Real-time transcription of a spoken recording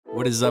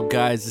What is up,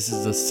 guys? This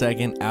is the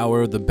second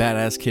hour of the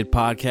Badass Kid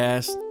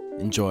podcast.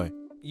 Enjoy.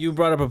 You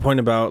brought up a point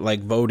about like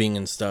voting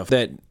and stuff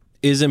that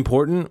is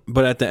important,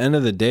 but at the end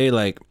of the day,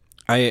 like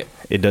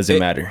it doesn't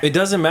matter. It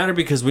doesn't matter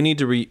because we need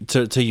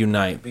to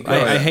unite.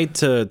 I hate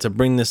to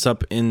bring this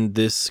up in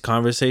this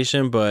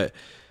conversation, but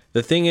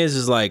the thing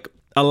is like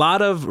a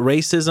lot of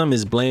racism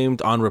is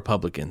blamed on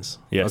Republicans.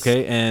 Yes.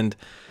 Okay, and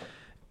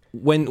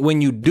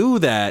when you do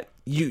that,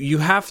 you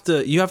have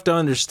to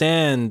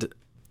understand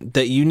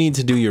that you need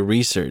to do your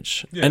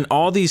research. Yeah. And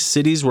all these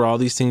cities where all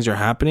these things are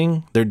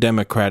happening, they're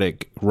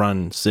Democratic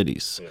run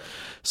cities. Yeah.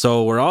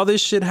 So where all this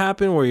shit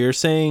happened, where you're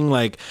saying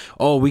like,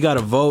 oh, we got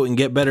to vote and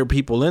get better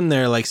people in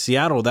there, like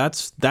Seattle,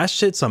 that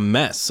shit's a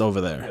mess over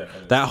there.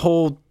 Yeah. That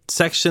whole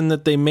section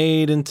that they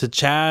made into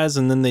Chaz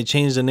and then they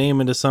changed the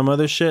name into some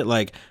other shit,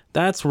 like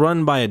that's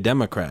run by a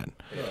Democrat.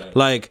 Yeah.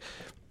 Like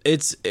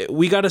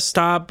we got to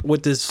stop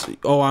with this,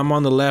 oh, I'm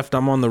on the left,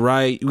 I'm on the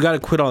right. We got to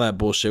quit all that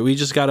bullshit. We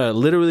just got to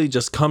literally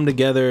just come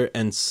together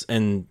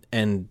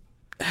and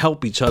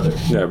help each other.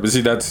 Yeah, but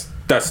see, that's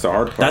the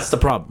hard part. That's the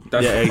problem.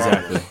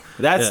 Exactly.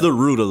 That's the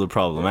root of the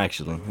problem,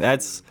 actually.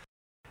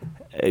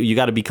 You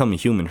got to become a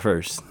human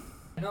first.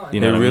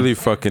 You know, it really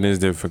fucking is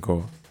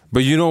difficult.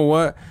 But you know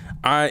what?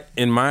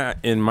 In my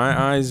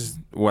eyes,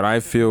 what I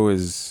feel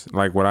is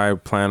like what I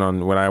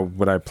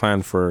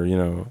plan for, you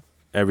know,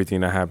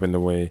 everything that happened the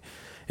way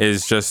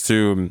is just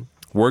to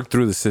work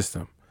through the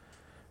system.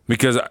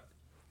 Because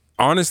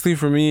honestly,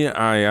 for me,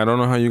 I don't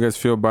know how you guys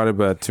feel about it,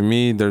 but to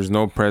me, there's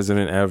no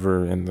president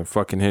ever in the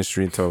fucking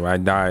history until I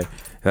die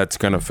that's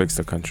gonna fix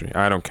the country.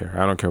 I don't care.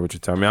 I don't care what you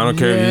tell me. I don't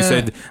care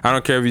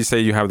if you say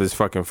you have this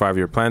fucking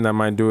 5-year plan that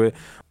might do it.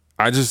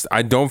 I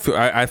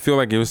feel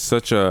like it was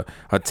such a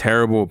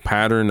terrible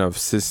pattern of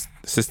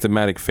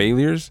systematic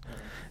failures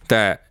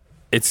that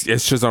it's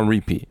just on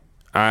repeat.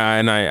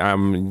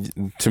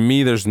 To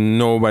me, there's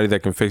nobody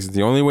that can fix it.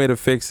 The only way to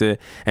fix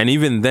it, and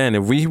even then,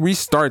 if we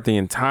restart the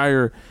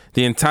entire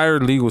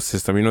legal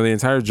system, you know, the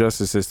entire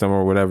justice system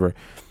or whatever,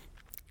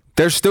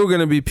 there's still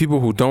gonna be people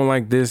who don't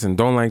like this and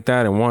don't like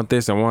that and want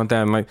this and want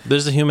that, and like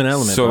there's a human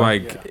element. So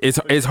like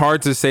it's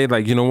hard to say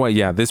like, you know what,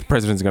 yeah, this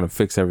president's gonna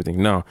fix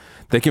everything. No,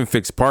 they can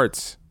fix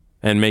parts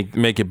and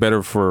make it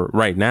better for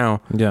right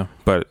now. Yeah,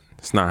 but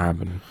it's not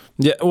happening.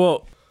 Yeah,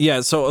 well, yeah.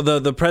 So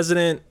the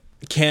president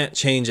can't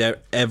change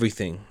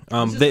everything.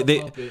 They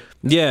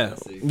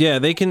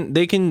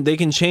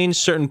can change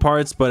certain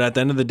parts, but at the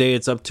end of the day,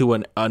 it's up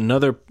to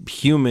another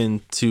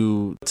human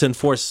to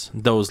enforce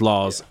those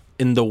laws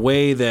in the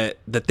way that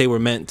they were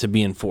meant to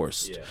be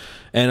enforced. Yeah.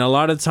 And a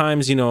lot of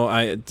times, you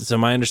know, to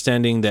my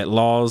understanding, that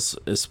laws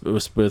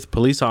with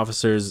police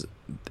officers,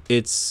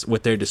 it's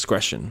with their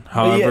discretion.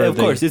 However, of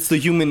course, it's the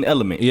human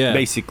element. Yeah,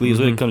 basically, is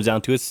what it comes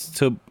down to.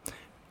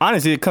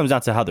 Honestly, it comes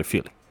down to how they're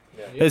feeling.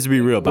 Let's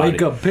be real about it.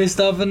 Wake up pissed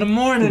off in the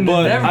morning,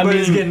 but and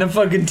everybody's getting a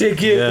fucking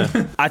ticket.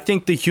 Yeah. I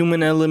think the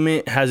human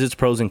element has its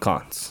pros and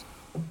cons,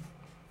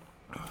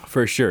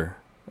 for sure.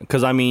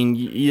 Because I mean,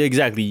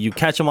 exactly, you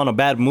catch them on a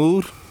bad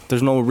mood,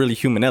 there's no really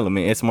human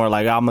element. It's more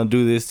like, I'm gonna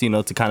do this, you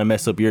know, to kind of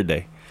mess up your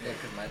day. Yeah,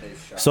 'cause my day's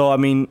shot. So I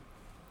mean,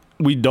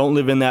 we don't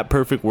live in that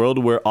perfect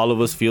world where all of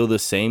us feel the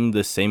same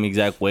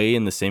exact way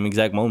in the same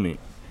exact moment.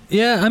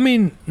 Yeah, I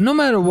mean, no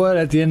matter what,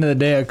 at the end of the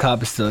day, a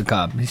cop is still a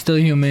cop. He's still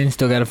human,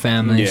 still got a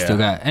family, still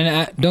got...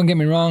 And don't get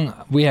me wrong,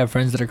 we have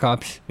friends that are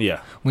cops. Yeah.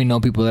 We know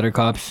people that are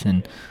cops,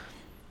 and...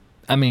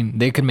 I mean,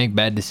 they could make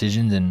bad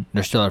decisions, and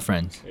they're still our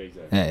friends.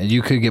 Exactly.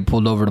 You could get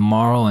pulled over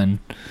tomorrow, and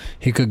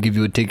he could give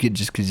you a ticket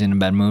just because he's in a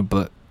bad mood,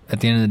 but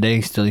at the end of the day,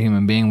 he's still a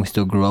human being. We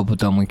still grew up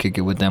with them. We kick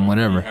it with them,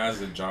 whatever. He has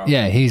a job.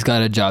 Yeah, he's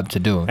got a job to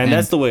do. And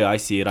that's the way I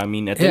see it. I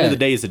mean, at the end of the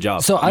day, it's a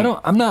job. So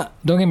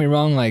don't get me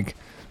wrong, like...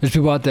 There's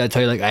people out there that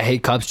tell you like I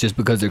hate cops just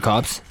because they're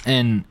cops,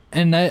 and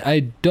I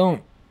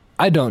don't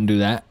do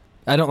that.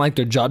 I don't like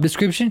their job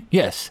description.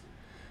 Yes,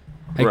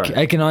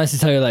 I can honestly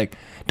tell you, like,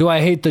 do I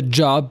hate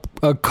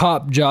a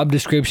cop job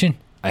description?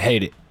 I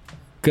hate it,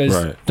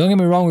 because don't get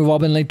me wrong, we've all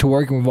been late to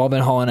work and we've all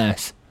been hauling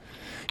ass.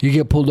 You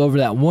get pulled over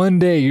that one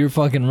day, you're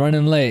fucking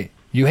running late.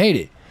 You hate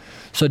it.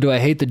 So do I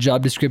hate the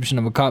job description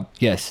of a cop?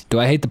 Yes. Do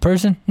I hate the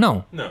person?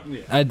 No. Yeah.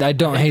 I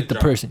don't hate the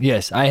person.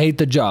 Yes, I hate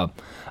the job.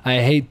 I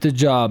hate the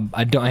job.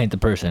 I don't hate the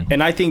person.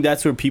 And I think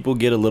that's where people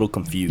get a little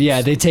confused.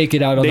 Yeah, they take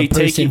it out on the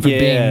person for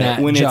being that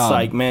when job. It's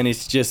like, man,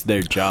 it's just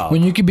their job.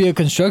 When you could be a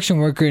construction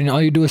worker and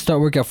all you do is start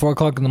work at 4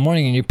 o'clock in the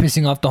morning and you're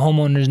pissing off the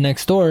homeowners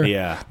next door.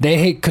 Yeah. They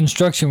hate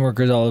construction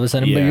workers all of a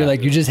sudden, but you're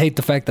like, you just hate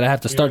the fact that I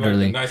have to start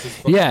early.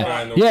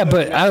 Yeah,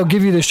 but I'll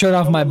give you the shirt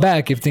off my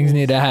back if things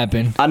need to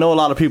happen. I know a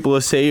lot of people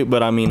will say it,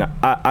 but I mean,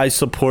 I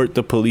support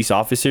the police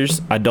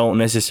officers. I don't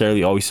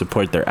necessarily always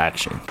support their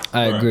action.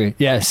 I agree.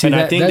 Yeah, see, and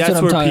I think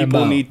that's where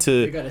people need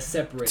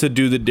to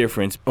do the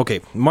difference.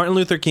 Okay, Martin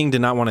Luther King did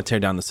not want to tear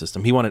down the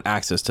system. He wanted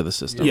access to the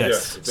system.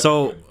 Yes.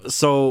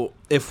 So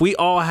if we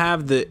all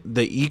have the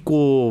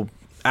equal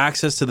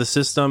access to the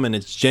system and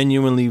it's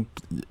genuinely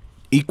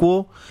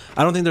equal,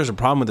 I don't think there's a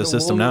problem with the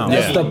system now.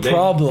 That's the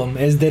problem,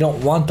 is they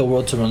don't want the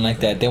world to run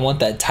like that. They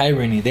want that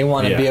tyranny. They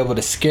want to be able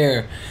to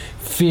scare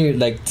fear,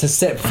 like to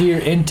set fear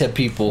into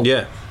people.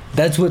 Yeah.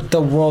 that's what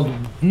the world,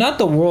 not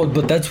the world,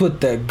 but that's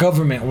what the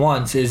government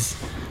wants, is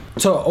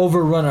to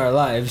overrun our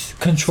lives,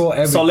 control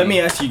everything. So let me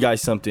ask you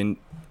guys something,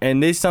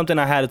 and this is something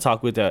I had to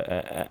talk with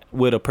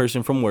a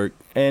person from work,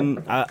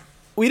 and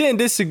we didn't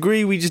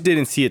disagree, we just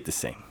didn't see it the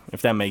same,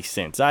 if that makes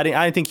sense. I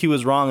didn't think he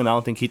was wrong, and I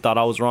don't think he thought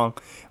I was wrong.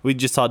 We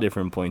just saw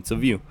different points of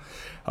view.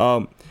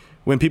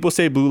 When people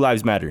say Blue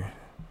Lives Matter,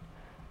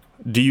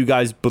 do you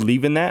guys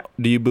believe in that?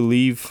 Do you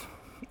believe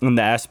in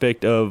the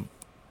aspect of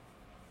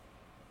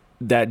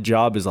that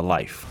job is a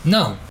life?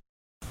 No,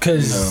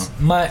 because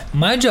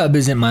my job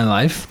isn't my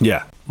life.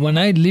 Yeah. When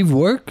I leave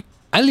work,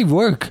 I leave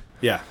work.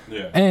 Yeah.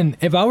 And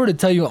if I were to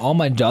tell you all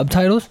my job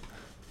titles,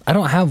 I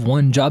don't have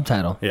one job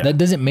title. Yeah. That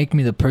doesn't make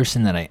me the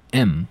person that I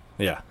am.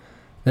 Yeah.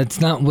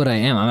 That's not what I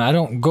am. I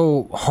don't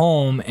go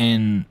home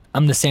and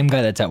I'm the same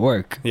guy that's at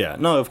work. Yeah.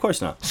 No, of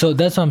course not. So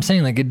that's what I'm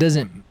saying. Like, it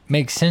doesn't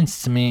make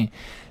sense to me.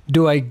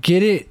 Do I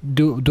get it?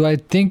 Do I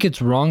think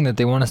it's wrong that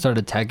they want to start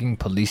attacking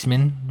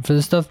policemen for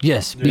this stuff?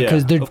 Yes,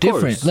 because they're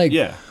different. Course. Like,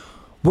 yeah.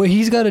 what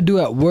he's got to do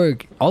at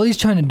work, all he's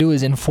trying to do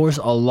is enforce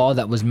a law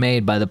that was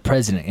made by the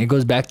president. It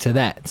goes back to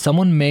that.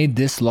 Someone made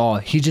this law.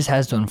 He just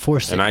has to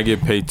enforce it. And I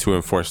get paid to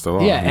enforce the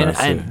law. Yeah,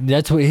 and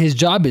that's what his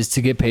job is,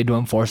 to get paid to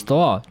enforce the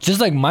law.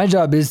 Just like my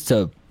job is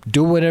to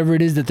do whatever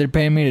it is that they're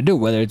paying me to do,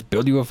 whether it's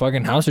build you a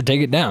fucking house or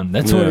take it down.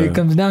 That's what it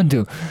comes down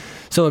to.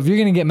 So if you're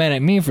going to get mad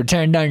at me for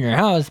tearing down your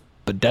house,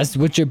 but that's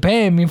what you're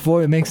paying me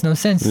for, it makes no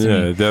sense to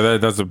me. Yeah,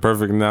 that's a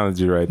perfect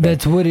analogy right there.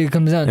 That's what it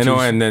comes down to. You know,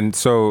 and then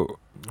so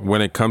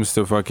when it comes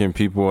to fucking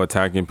people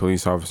attacking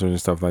police officers and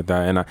stuff like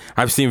that, and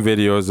I've seen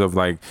videos of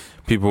like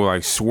people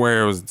like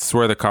swear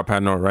the cop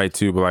had no right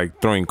to, but like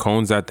throwing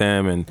cones at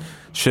them and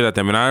shit at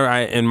them, and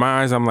I in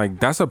my eyes I'm like,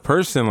 that's a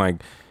person.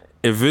 Like,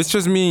 if it's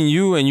just me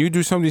and you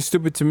do something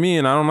stupid to me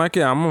and I don't like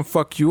it, I'm gonna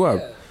fuck you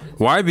up.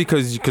 Why?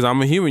 Because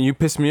I'm a human. You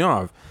piss me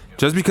off.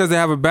 Just because they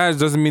have a badge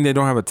doesn't mean they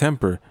don't have a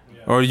temper.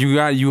 Or you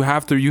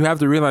have to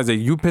realize that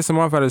you piss them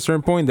off at a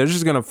certain point, they're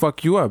just gonna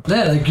fuck you up.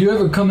 Yeah, like, you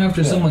ever come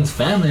after someone's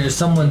family or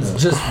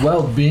someone's just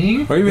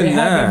well-being, or even they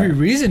have every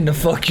reason to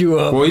fuck you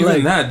up. Well,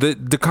 even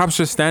the cops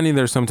just standing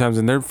there sometimes,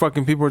 and they're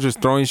fucking people are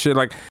just throwing shit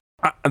like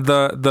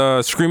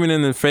the screaming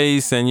in the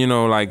face, and you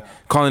know, like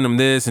calling them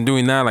this and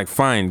doing that. Like,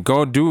 fine,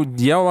 go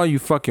yell all you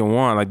fucking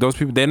want. Like, those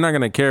people, they're not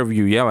gonna care if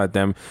you yell at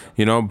them,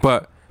 you know,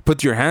 but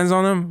put your hands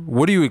on them,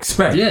 what do you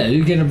expect? Yeah,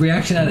 you get a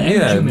reaction out of any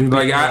human being.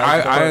 Like,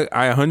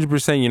 I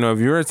 100%, you know, if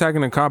you're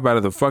attacking a cop out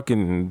of the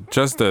fucking,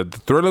 just the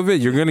thrill of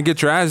it, you're going to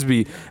get your ass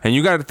beat, and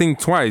you got to think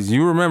twice.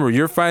 You remember,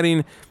 you're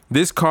fighting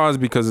this cause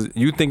because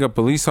you think a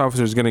police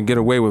officer is going to get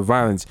away with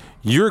violence.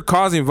 You're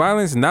causing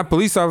violence, and that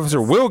police officer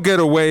will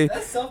get away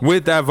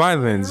with that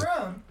violence.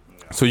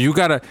 So you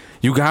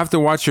have to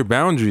watch your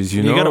boundaries.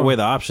 You know, you gotta weigh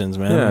the options,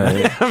 man.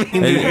 Yeah. I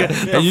mean,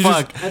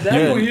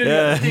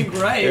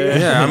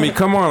 yeah. I mean,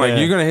 come on, like,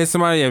 you're gonna hit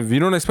somebody. If you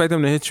don't expect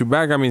them to hit you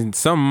back, I mean,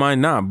 some might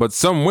not, but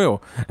some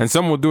will, and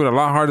some will do it a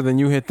lot harder than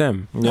you hit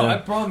them. No, I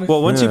promise.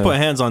 Well, once you put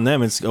hands on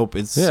them, it's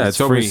open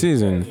free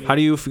season. How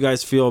do you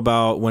guys feel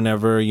about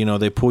whenever, you know,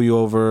 they pull you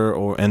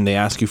over and they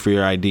ask you for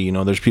your ID? You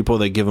know, there's people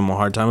that give them a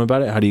hard time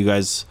about it. How do you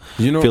guys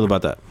feel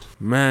about that?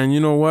 Man, you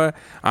know what?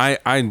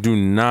 I do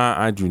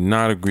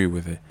not agree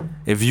with it.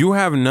 If you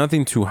have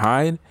nothing to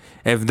hide,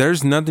 if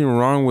there's nothing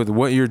wrong with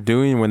what you're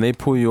doing when they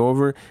pull you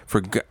over,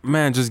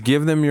 just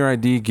give them your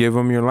ID, give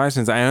them your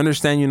license. I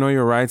understand you know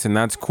your rights, and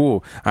that's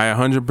cool. I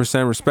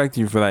 100% respect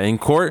you for that. In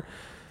court,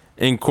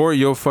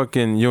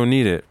 you'll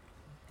need it.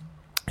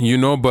 You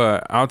know,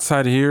 but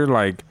outside here,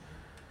 like,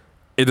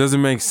 it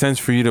doesn't make sense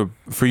for you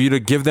to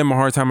give them a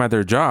hard time at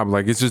their job.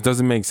 Like, it just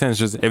doesn't make sense.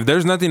 Just, if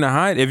there's nothing to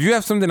hide, if you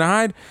have something to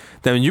hide,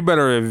 then you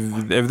better,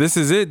 if this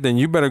is it, then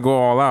you better go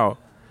all out.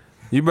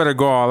 You better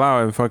go all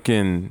out and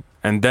fucking,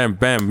 and then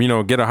bam, you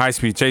know, get a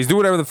high-speed chase. Do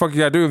whatever the fuck you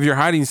gotta do if you're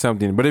hiding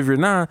something. But if you're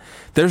not,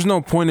 there's no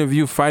point of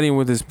you fighting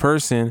with this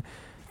person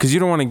because you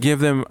don't want to give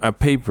them a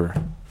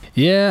paper.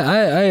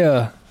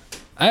 Yeah,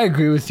 I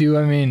agree with you.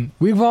 I mean,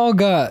 we've all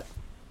got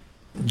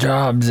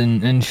jobs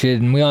and shit,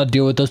 and we all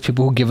deal with those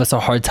people who give us a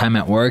hard time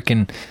at work,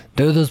 and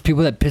they're those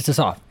people that piss us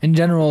off. In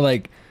general,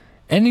 like,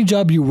 any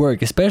job you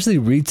work, especially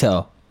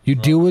retail, you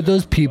deal with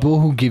those people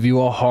who give you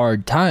a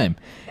hard time,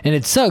 and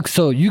it sucks.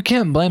 So you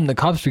can't blame the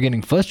cops for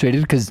getting frustrated,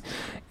 because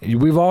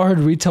we've all heard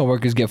retail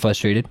workers get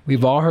frustrated.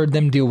 We've all heard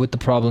them deal with the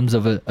problems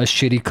of a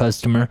shitty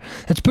customer.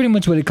 That's pretty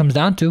much what it comes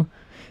down to.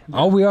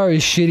 All we are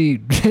is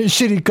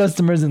shitty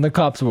customers in the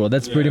cops world.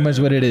 That's pretty much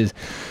what it is.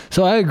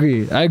 So I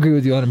agree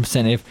with you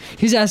 100%. If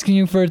he's asking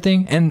you for a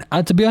thing, and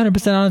to be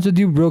 100% honest with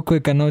you, real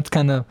quick, I know it's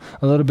kind of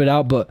a little bit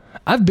out, but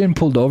I've been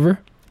pulled over.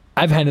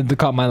 I've handed the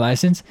cop my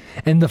license,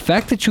 and the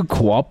fact that you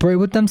cooperate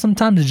with them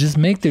sometimes is just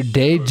make their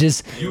day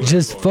just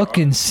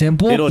fucking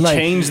simple. It'll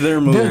change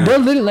their mood. They're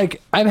literally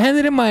like, I've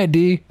handed in my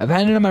ID, I've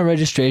handed in my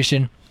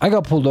registration. I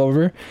got pulled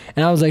over,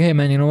 and I was like, hey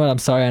man, you know what? I'm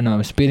sorry. I know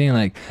I'm speeding.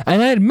 Like,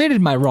 and I admitted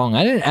my wrong.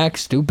 I didn't act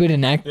stupid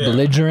and act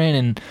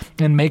belligerent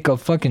and make a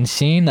fucking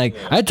scene. Like,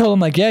 I told him,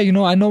 like, yeah, you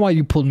know, I know why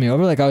you pulled me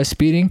over. Like, I was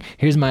speeding.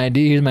 Here's my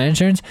ID. Here's my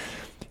insurance.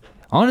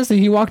 Honestly,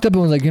 he walked up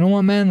and was like, you know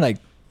what, man? Like,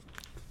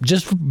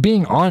 just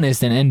being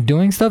honest and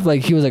doing stuff.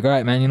 Like, he was like, all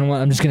right, man, you know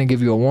what? I'm just going to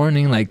give you a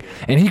warning. Like,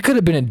 and he could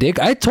have been a dick.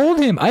 I told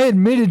him, I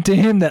admitted to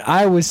him that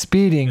I was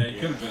speeding.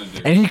 Yeah,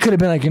 and he could have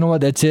been like, you know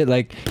what? That's it.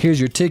 Like, here's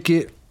your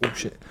ticket. Oh,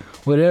 shit.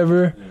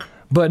 Whatever. Yeah.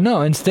 But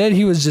no, instead,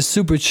 he was just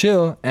super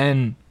chill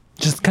and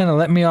just kind of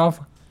let me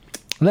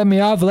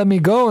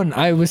go. And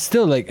I was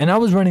still like, and I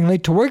was running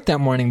late to work that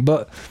morning.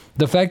 But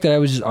the fact that I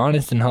was just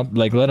honest and helped,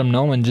 like, let him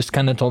know and just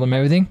kind of told him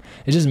everything,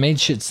 it just made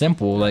shit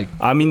simple. Like,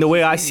 I mean, the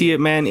way I see it,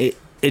 man,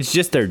 it's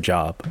just their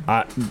job.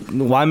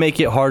 Why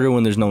make it harder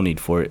when there's no need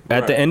for it?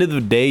 At the end of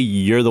the day,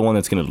 you're the one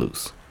that's gonna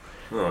lose.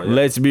 Oh, yeah.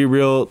 Let's be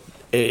real.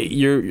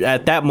 You're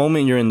at that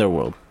moment, you're in their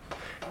world,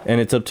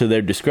 and it's up to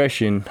their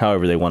discretion,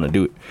 however they want to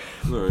do it.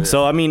 Oh, yeah.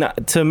 So, I mean,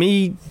 to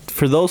me,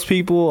 for those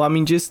people, I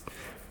mean, just,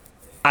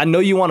 I know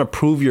you want to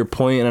prove your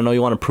point, and I know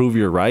you want to prove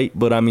you're right,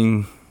 but I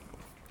mean,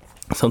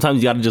 sometimes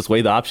you got to just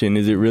weigh the option.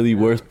 Is it really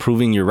worth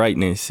proving your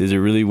rightness? Is it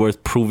really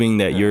worth proving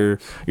that you're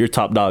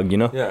top dog, you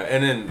know? Yeah,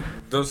 and then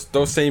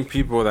those same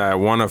people that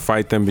want to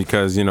fight them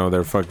because, you know,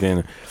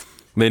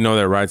 they know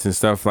their rights and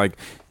stuff, like,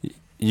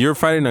 you're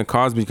fighting a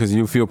cause because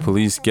you feel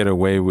police get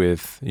away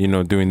with, you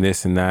know, doing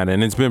this and that,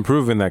 and it's been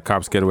proven that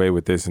cops get away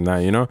with this and that,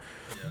 you know?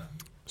 Yeah.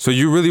 So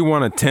you really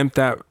want to tempt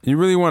that, you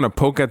really want to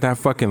poke at that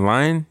fucking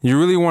line? You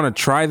really want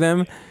to try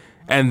them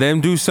and them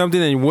do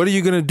something, and what are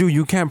you going to do?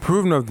 You can't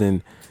prove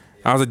nothing.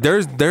 I was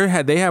like,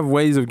 they have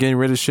ways of getting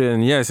rid of shit,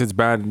 and yes, it's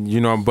bad,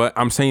 you know, but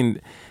I'm saying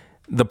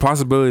the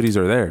possibilities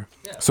are there.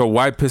 Yeah. So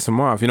why piss them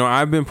off? You know,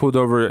 I've been pulled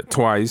over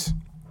twice,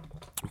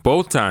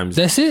 both times.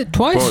 That's it?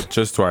 Twice?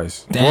 Just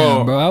twice.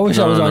 Damn, bro. I wish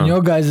I was on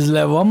your guys'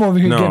 level. I'm over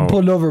here getting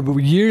pulled over, but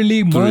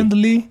yearly,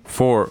 monthly?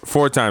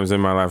 Four times in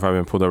my life I've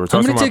been pulled over.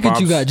 How many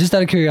tickets you got? Just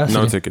out of curiosity.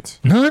 No tickets.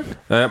 None?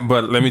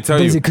 But let me tell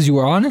you. Is it because you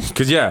were honest?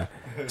 Because, yeah.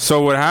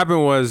 So what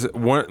happened was,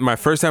 my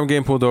first time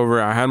getting pulled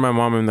over, I had my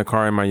mom in the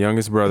car and my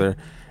youngest brother.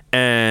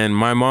 And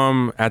my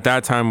mom at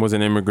that time was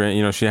an immigrant.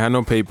 You know, she had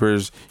no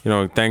papers. You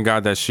know, thank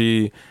God that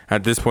she,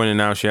 at this point and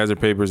now, she has her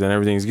papers and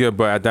everything's good.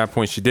 But at that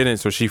point, she didn't,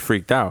 so she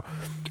freaked out.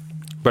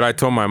 But I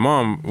told my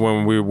mom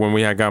when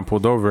we had gotten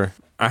pulled over,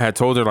 I had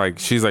told her, like,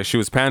 she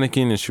was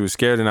panicking and she was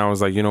scared. And I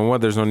was like, you know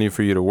what? There's no need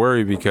for you to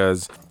worry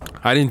because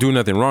I didn't do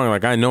nothing wrong.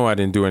 Like, I know I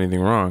didn't do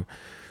anything wrong.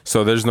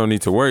 So there's no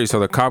need to worry. So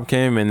the cop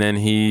came and then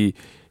I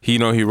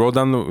rolled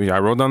down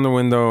the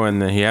window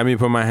and then he had me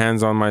put my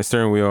hands on my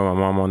steering wheel, my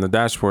mom on the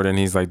dashboard, and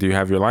he's like, do you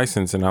have your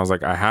license? And I was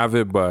like, I have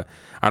it, but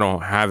I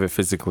don't have it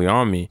physically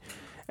on me.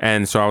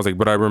 And so I was like,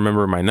 but I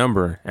remember my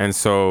number. And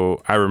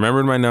so I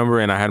remembered my number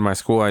and I had my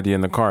school ID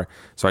in the car.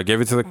 So I gave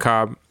it to the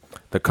cop.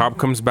 The cop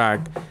comes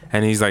back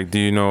and he's like, do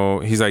you know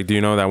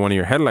that one of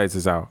your headlights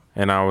is out?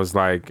 And I was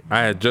like,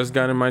 I had just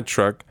gotten in my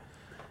truck.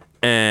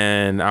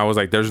 And I was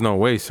like, there's no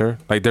way, sir.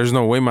 Like, there's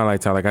no way my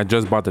light's out. Like, I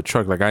just bought the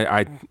truck. Like,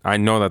 I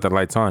know that the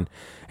light's on.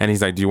 And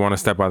he's like, do you want to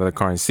step out of the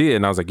car and see it?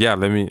 And I was like, yeah,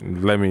 let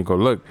me go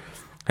look.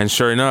 And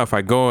sure enough,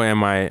 I go and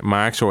my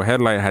actual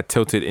headlight had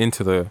tilted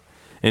into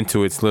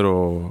its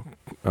little,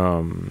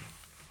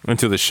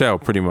 into the shell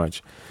pretty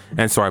much.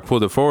 And so I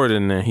pulled it forward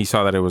and then he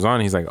saw that it was on.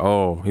 He's like,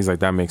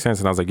 that makes sense.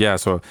 And I was like, yeah,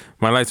 so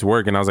my lights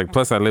work. And I was like,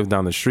 plus I live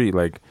down the street.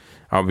 Like,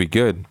 I'll be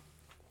good.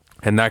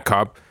 And that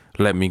cop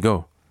let me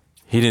go.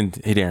 He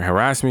didn't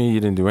harass me. He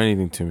didn't do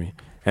anything to me.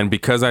 And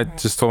because I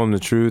just told him the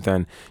truth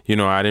and, you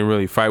know, I didn't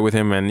really fight with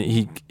him, and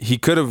he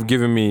could have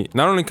given me,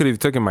 not only could he have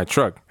taken my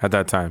truck at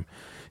that time,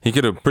 he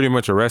could have pretty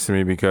much arrested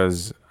me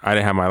because I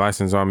didn't have my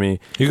license on me.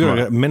 You could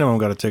have minimum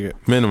got a ticket.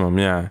 Minimum,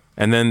 yeah.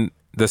 And then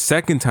the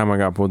second time I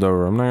got pulled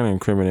over, I'm not going to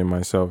incriminate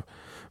myself,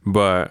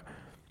 but,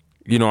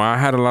 you know, I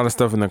had a lot of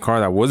stuff in the car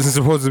that wasn't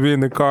supposed to be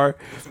in the car.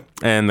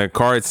 And the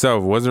car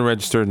itself wasn't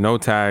registered, no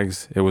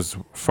tags. It was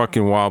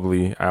fucking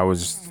wobbly. I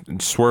was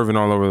swerving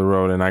all over the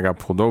road and I got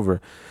pulled over.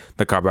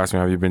 The cop asked me,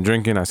 have you been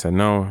drinking? I said,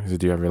 no. He said,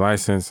 do you have your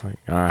license? Like,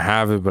 I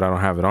have it, but I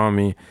don't have it on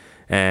me.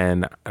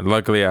 And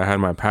luckily I had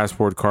my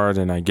passport card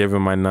and I gave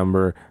him my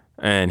number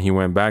and he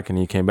went back and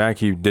he came back.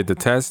 He did the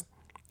test.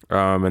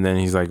 And then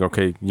he's like,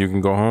 okay, you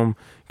can go home,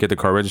 get the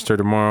car registered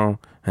tomorrow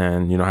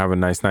and, you know, have a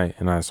nice night.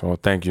 And I said, well,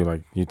 thank you.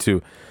 Like, you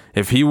too.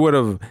 If he would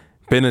have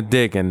been a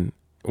dick and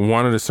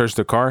wanted to search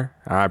the car,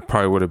 I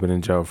probably would have been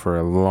in jail for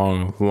a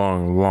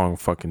long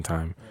fucking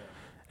time.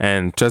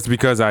 And just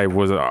because I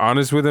was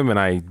honest with him and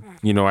I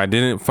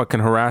didn't fucking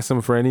harass him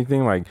for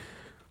anything, like,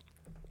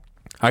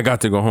 I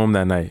got to go home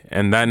that night.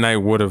 And that night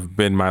would have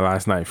been my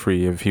last night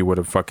free if he would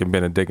have fucking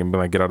been a dick and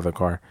been like, get out of the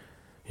car.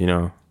 You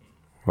know?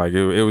 Like,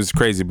 it was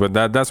crazy. But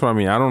that's what I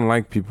mean. I don't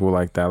like people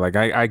like that. Like,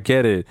 I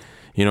get it.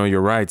 You know,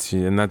 your rights,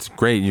 and that's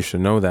great. You should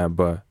know that.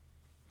 But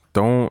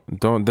don't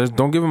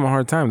give them a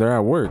hard time. They're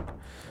at work.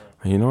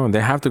 You know, they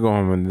have to go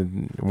home,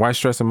 and why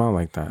stress them out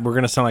like that? We're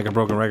gonna sound like a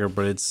broken record,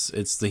 but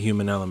it's the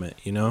human element,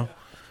 you know.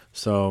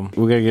 So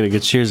we gotta get a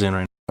good cheers in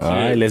right now. All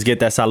right, let's get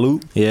that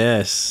salute.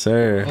 Yes,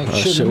 sir. Oh,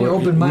 shit, let me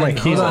open mine.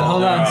 Hold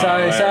on.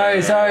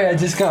 Sorry. I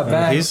just got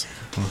back.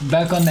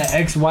 Back on the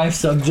ex-wife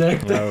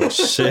subject. Oh,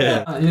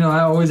 shit. I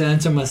always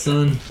answer my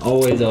son.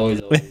 Always. So.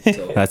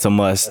 That's a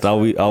must.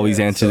 Always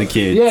answer the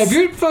kids. Yeah, if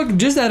you're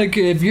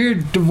if you're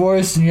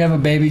divorced and you have a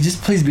baby,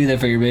 just please be there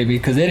for your baby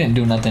because they didn't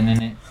do nothing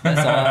in it.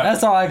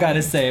 That's all I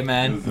gotta say,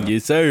 man.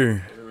 Yes,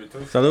 sir.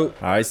 Salute.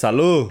 All right,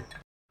 salute.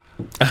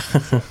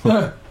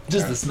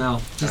 Just the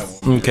smell.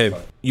 Okay,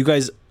 you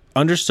guys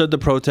understood the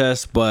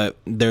protest, but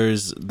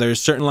there's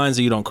certain lines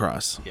that you don't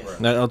cross.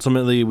 That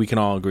ultimately we can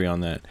all agree on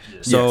that.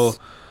 So,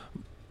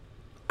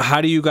 how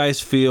do you guys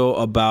feel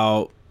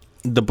about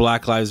the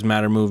Black Lives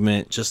Matter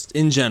movement, just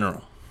in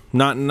general?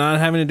 Not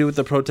having to do with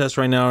the protest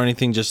right now or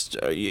anything. Just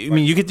I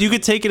mean, you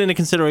could take it into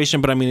consideration,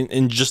 but I mean,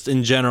 in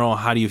general,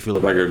 how do you feel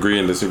about it? Like agree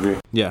and disagree.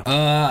 Yeah.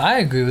 I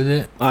agree with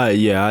it. I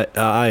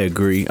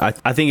agree.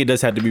 I think it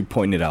does have to be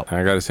pointed out.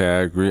 I gotta say,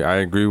 I agree. I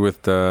agree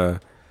with the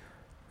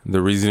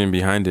reasoning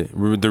behind it.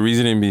 The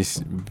reasoning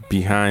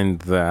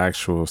behind the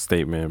actual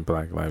statement,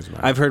 Black Lives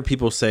Matter. I've heard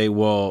people say,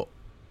 well,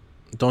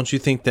 don't you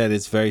think that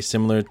it's very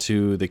similar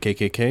to the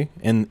KKK?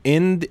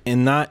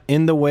 And not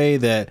in the way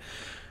that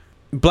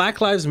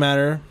Black Lives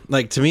Matter,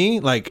 like, to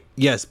me, like,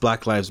 yes,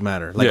 Black Lives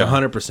Matter. Like,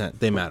 100%,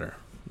 they matter.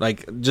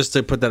 Like, just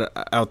to put that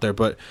out there.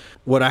 But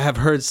what I have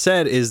heard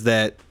said is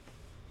that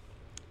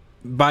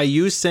by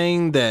you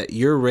saying that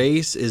your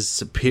race is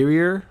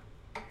superior,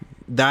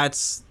 I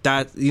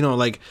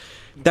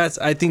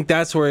think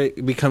that's where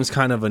it becomes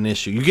kind of an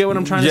issue. You get what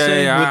I'm trying to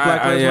say? Yeah, with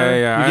Black Lives Matter?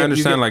 Yeah. I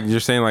understand. Like,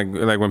 you're saying,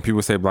 like when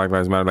people say Black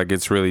Lives Matter, like,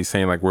 it's really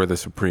saying, like, we're the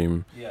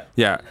supreme.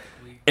 Yeah.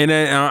 And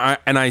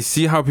then I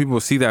see how people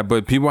see that,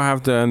 but people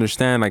have to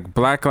understand, like,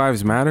 Black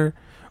Lives Matter,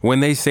 when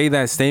they say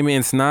that statement,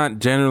 it's not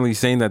generally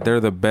saying that they're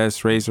the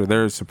best race or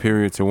they're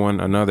superior to one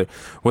another.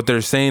 What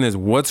they're saying is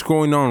what's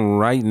going on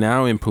right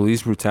now in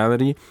police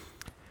brutality,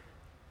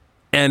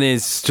 and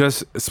it's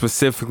just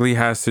specifically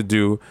has to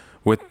do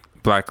with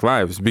Black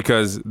lives,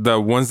 because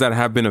the ones that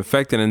have been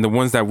affected and the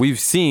ones that we've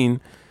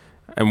seen,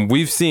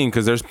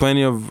 because there's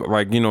plenty of,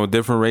 like,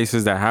 different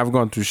races that have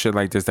gone through shit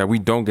like this that we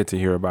don't get to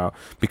hear about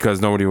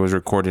because nobody was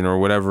recording or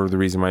whatever the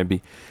reason might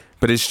be.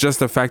 But it's just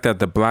the fact that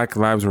the Black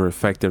lives are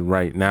affected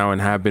right now and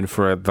have been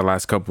for the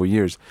last couple of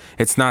years.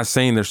 It's not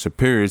saying they're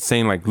superior. It's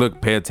saying, like, look,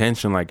 pay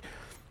attention. Like,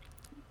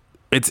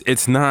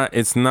 it's not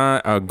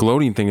a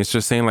gloating thing. It's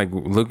just saying, like,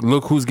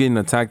 look who's getting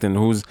attacked and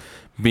who's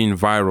being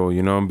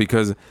viral,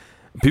 because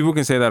people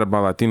can say that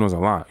about Latinos a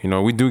lot.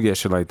 We do get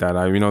shit like that.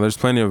 There's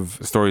plenty of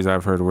stories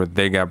I've heard where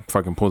they got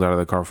fucking pulled out of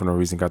the car for no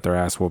reason, got their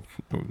ass whooped,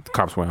 the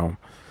cops went home.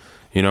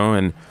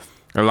 And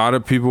a lot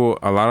of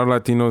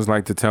Latinos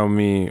like to tell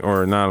me,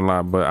 or not a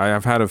lot, but I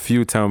have had a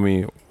few tell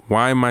me,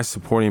 why am I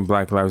supporting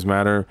Black Lives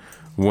Matter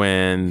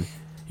when,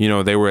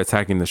 they were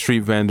attacking the street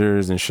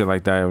vendors and shit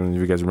like that, if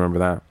you guys remember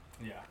that.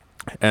 Yeah.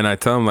 And I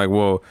tell them, like,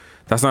 well,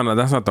 that's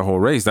not the whole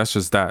race. That's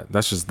just them.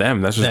 That's just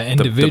the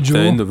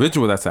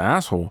individual that's an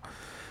asshole.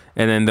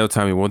 And then they'll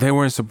tell me, well, they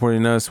weren't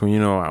supporting us when,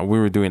 we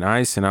were doing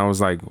ICE. And I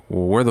was like,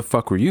 well, where the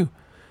fuck were you?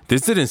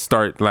 This didn't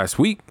start last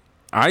week.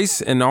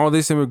 ICE and all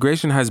this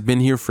immigration has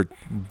been here for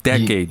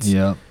decades.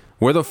 Yeah.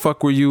 Where the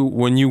fuck were you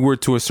when you were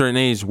to a certain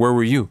age? Where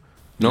were you?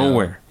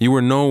 Nowhere. Yeah. You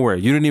were nowhere.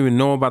 You didn't even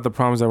know about the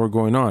problems that were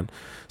going on.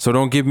 So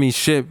don't give me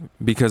shit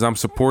because I'm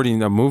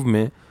supporting a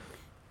movement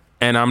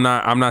and I'm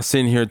not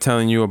sitting here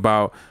telling you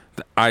about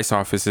the ICE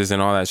offices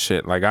and all that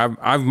shit. Like,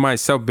 I've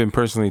myself been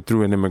personally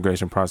through an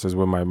immigration process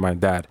with my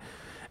dad.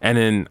 And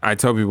then I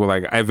tell people,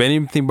 like, if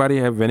anybody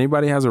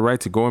has a right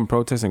to go and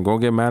protest and go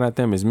get mad at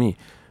them, it's me.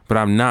 But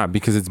I'm not,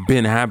 because it's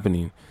been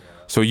happening.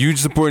 So you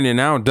supporting it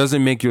now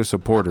doesn't make you a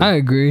supporter. I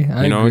agree.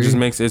 It just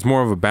makes it's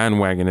more of a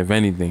bandwagon, if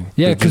anything.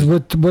 Yeah, because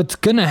what's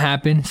gonna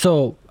happen?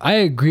 So I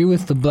agree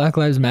with the Black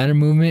Lives Matter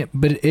movement,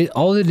 but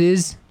all it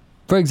is,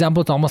 for example,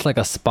 it's almost like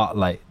a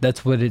spotlight.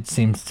 That's what it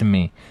seems to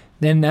me.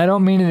 And I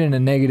don't mean it in a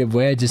negative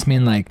way. I just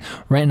mean, like,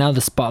 right now the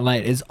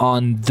spotlight is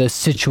on the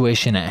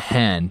situation at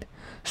hand.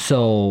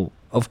 So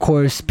of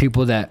course,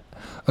 people that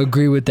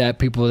agree with that,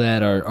 people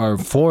that are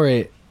for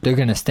it, they're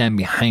going to stand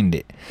behind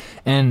it.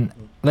 And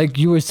like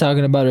you were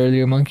talking about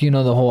earlier, Monkey,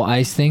 the whole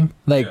ICE thing.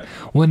 Like,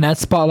 when that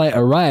spotlight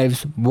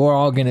arrives, we're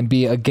all going to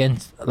be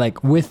against,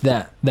 like, with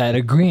that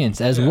agreement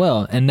as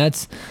well. And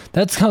that's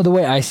kind of the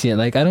way I see it.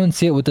 Like, I don't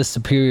see it with the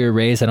superior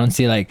race. I don't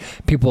see, like,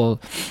 people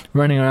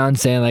running around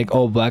saying, like,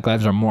 oh, Black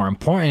lives are more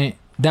important.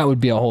 That would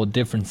be a whole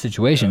different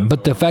situation.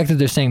 But the fact that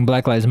they're saying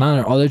Black Lives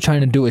Matter, all they're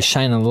trying to do is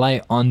shine a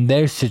light on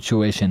their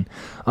situation,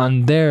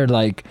 on their,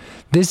 like,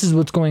 this is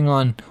what's going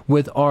on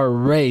with our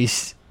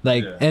race.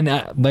 Like, and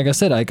like I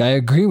said, like, I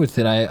agree with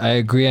it. I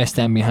agree. I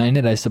stand behind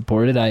it. I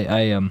support it. I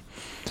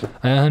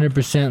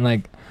 100%,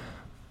 like,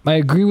 I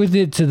agree with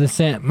it to the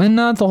same, man.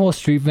 Not the whole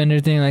street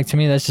vendor thing. Like to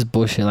me, that's just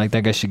bullshit. Like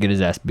that guy should get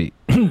his ass beat.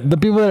 The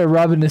people that are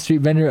robbing the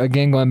street vendor,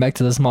 again, going back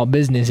to the small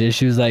business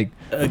issues, like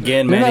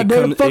Again, they're man, not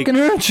there to fucking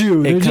hurt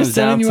you. They're it comes just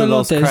down telling you to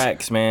those elotes.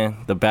 cracks, man.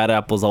 The bad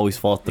apples always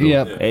fall through.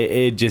 Yep.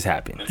 It just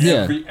happens.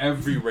 Yeah.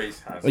 Every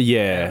race has it.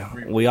 Yeah,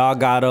 we all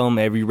got them.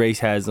 Every race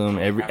has them.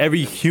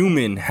 Every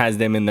human has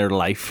them in their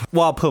life.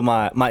 Well, I'll put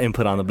my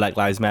input on the Black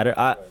Lives Matter.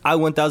 I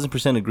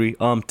 1000% agree.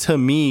 To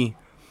me,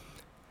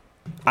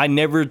 I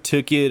never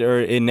took it, or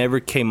it never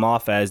came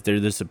off as they're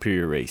the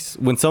superior race.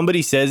 When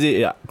somebody says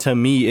it, to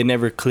me, it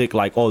never clicked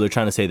like, oh, they're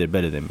trying to say they're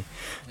better than me.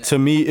 Yeah. To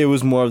me, it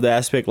was more of the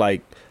aspect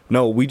like,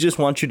 no, we just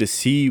want you to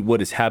see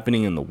what is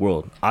happening in the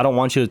world. I don't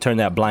want you to turn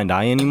that blind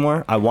eye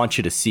anymore. I want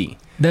you to see.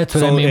 That's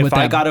what I mean with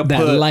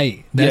that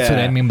light. That's what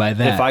I mean by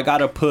that. If I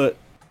gotta put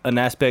an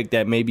aspect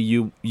that maybe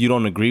you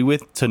don't agree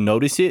with to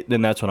notice it,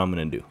 then that's what I'm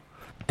gonna do.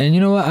 And you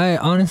know what? I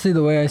honestly,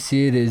 the way I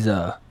see it is,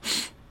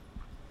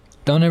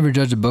 don't ever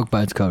judge a book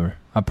by its cover.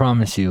 I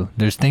promise you.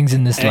 There's things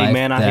in this life. Hey,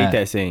 man, I hate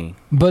that saying.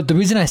 But the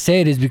reason I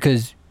say it is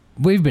because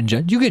we've been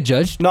judged. You get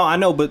judged. No, I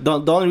know, but the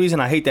only reason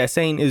I hate that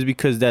saying is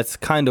because that's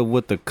kind of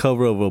what the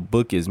cover of a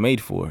book is made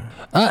for.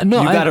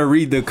 No, you gotta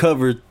read the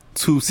cover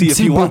to see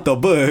if you want the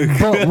book.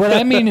 But what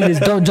I mean is,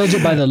 don't judge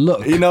it by the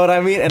look. You know what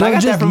I mean? And don't I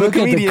got that from a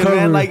comedian,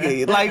 man.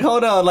 Like,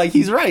 hold on, like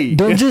he's right.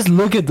 Don't just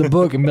look at the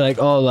book and be like,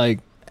 oh, like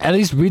at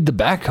least read the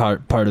back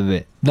part of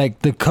it,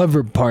 like the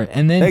cover part,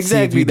 and then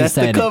exactly that's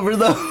the cover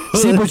though.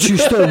 See, but you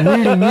start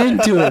reading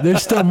into it.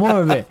 There's still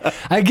more of it.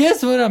 I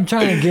guess what I'm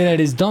trying to get at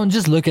is don't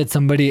just look at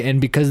somebody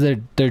and because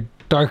they're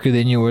darker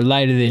than you or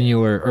lighter than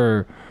you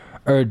or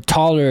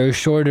taller or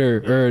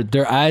shorter or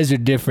their eyes are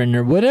different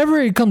or whatever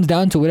it comes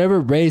down to, whatever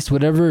race,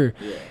 whatever.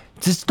 Yeah.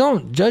 Just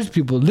don't judge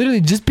people.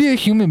 Literally, just be a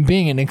human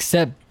being and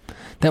accept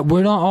that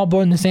we're not all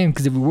born the same.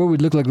 Because if we were,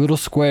 we'd look like little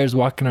squares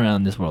walking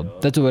around this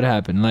world. That's what would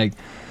happen. Like,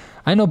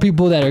 I know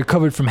people that are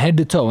covered from head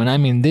to toe, and I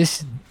mean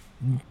these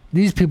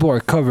people are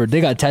covered. They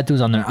got tattoos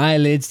on their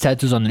eyelids,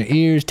 tattoos on their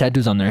ears,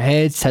 tattoos on their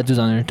heads, tattoos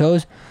on their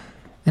toes.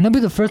 And they'll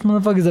be the first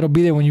motherfuckers that'll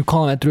be there when you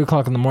call them at 3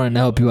 o'clock in the morning to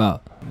help you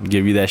out.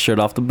 Give you that shirt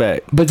off the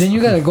back. But then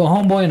you gotta go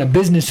homeboy in a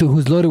business suit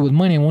who's loaded with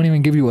money and won't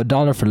even give you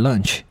 $1 for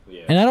lunch.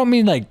 Yeah. And I don't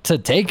mean like to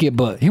take it,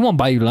 but he won't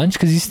buy you lunch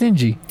because he's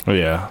stingy. Oh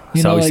yeah,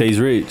 that's how he stays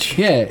rich.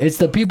 Yeah, it's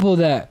the people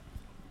that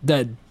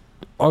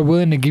are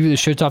willing to give you the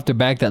shirts off their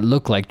back that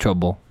look like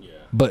trouble.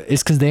 But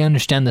it's because they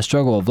understand the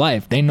struggle of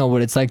life. They know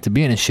what it's like to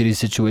be in a shitty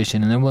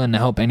situation, and they're willing to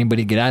help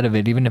anybody get out of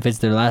it. Even if it's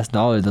their last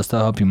dollar, they'll still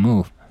help you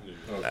move.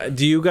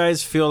 Do you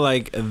guys feel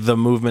like the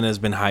movement has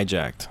been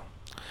hijacked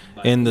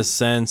in the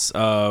sense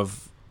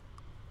of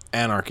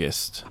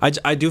anarchist?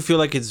 I do feel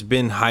like it's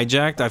been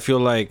hijacked. I feel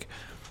like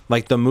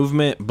the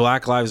movement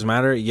Black Lives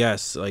Matter,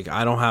 yes, like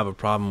I don't have a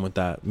problem with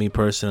that, me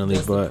personally.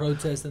 That's but the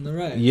protest and the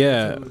riot.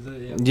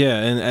 Yeah,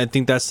 and I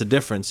think that's the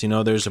difference. You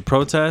know, there's a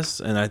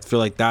protest, and I feel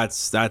like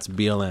that's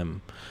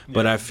BLM. Yeah.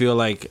 But I feel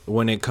like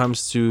when it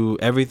comes to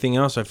everything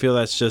else, I feel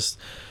that's just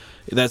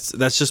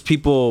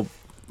people.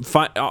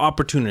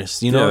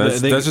 Opportunists, you know. Yeah,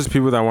 that's just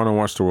people that want to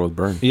watch the world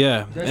burn.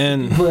 Yeah,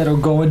 and people that'll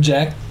go and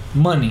jack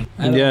money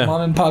at a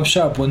mom and pop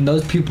shop when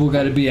those people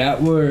got to be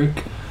at work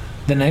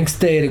the next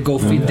day to go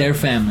feed their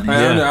family.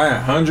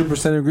 I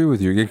 100% agree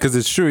with you because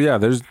it's true. Yeah,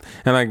 there is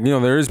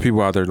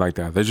people out there like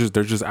that.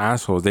 They're just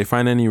assholes. They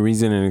find any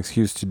reason and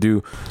excuse to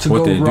do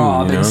what they do. To go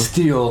rob and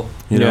steal.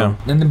 You know,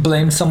 and then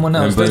blame someone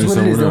else. That's what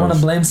it is. They want to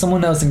blame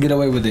someone else and get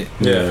away with it.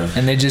 Yeah,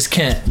 and they just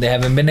can't. They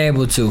haven't been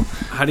able to.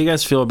 How do you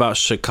guys feel about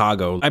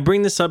Chicago? I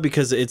bring this up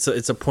because it's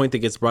a point that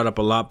gets brought up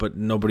a lot, but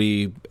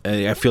nobody.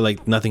 I feel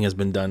like nothing has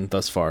been done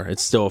thus far.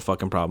 It's still a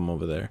fucking problem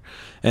over there,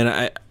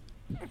 and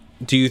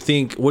what do you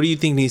think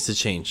needs to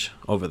change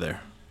over there?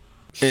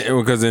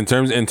 Because in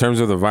terms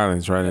of the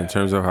violence, right? In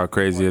terms of how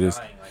crazy it is.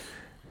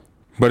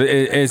 But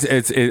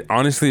it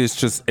honestly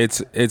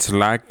it's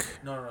lack.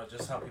 No,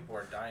 just how people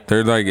are dying.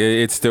 They're like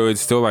it's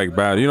still like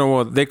bad. You know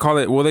what they call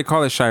it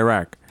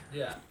Chirac.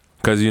 Yeah.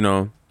 Because you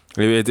know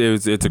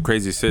it's a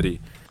crazy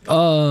city.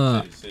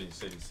 City.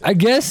 I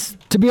guess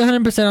to be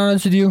 100%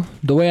 honest with you,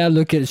 the way I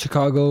look at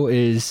Chicago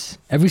is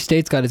every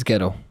state's got its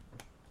ghetto,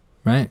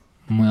 right?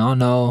 And we all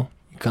know.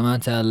 Come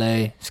out to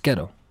LA, it's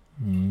ghetto.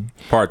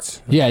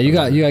 Parts. Yeah, you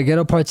got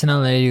ghetto parts in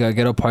LA, you got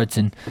ghetto parts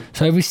in.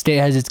 So every state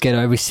has its ghetto,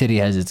 every city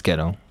has its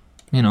ghetto.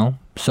 You know,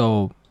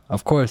 so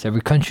of course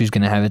every country is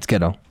gonna have its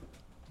ghetto.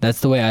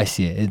 That's the way I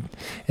see it.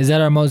 Is that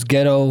our most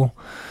ghetto?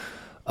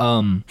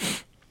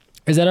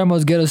 Is that our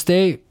most ghetto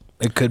state?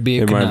 It could be.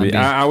 It might be.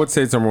 I would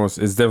say it's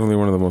definitely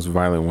one of the most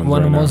violent ones.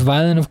 One of the most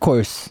violent, of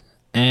course.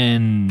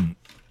 And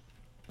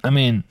I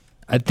mean,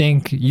 I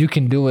think you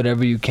can do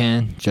whatever you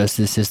can,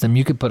 justice system.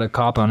 You could put a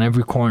cop on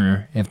every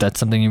corner if that's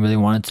something you really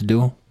wanted to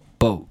do.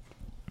 But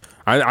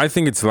I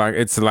think it's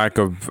lack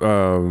of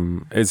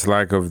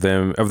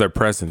their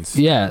presence.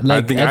 Yeah,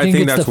 like I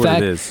think that's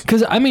what it is.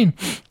 Because I mean,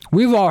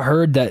 we've all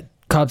heard that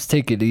cops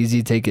take it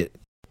easy, take it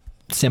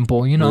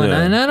simple, you know. Yeah.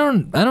 And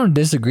I don't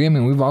disagree. I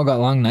mean, we've all got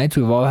long nights,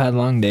 we've all had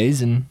long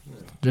days, and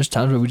there's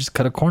times where we just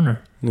cut a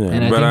corner. Yeah,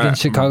 and I think in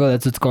Chicago,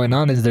 that's what's going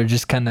on, is they're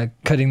just kind of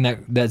cutting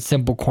that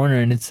simple corner,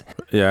 and it's...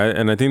 Yeah,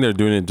 and I think they're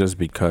doing it just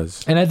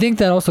because. And I think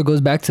that also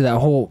goes back to that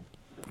whole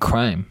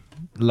crime.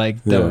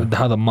 Like,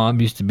 how the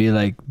mob used to be.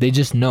 Like, they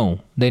just know.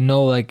 They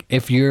know, like,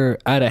 if you're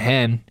out of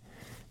hand,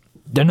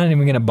 they're not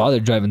even going to bother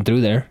driving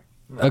through there.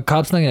 A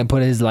cop's not going to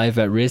put his life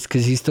at risk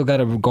because he's still got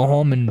to go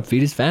home and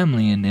feed his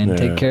family and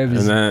take care of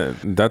his...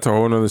 And that's a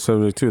whole other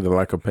subject, too, the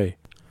lack of pay.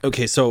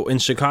 Okay, so in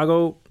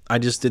Chicago, I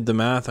just did the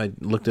math. I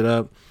looked it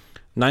up.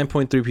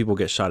 9.3 people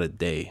get shot a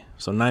day.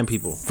 So 9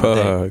 people.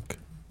 Fuck.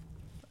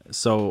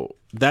 So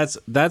that's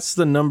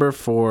the number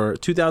for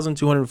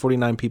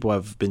 2,249 people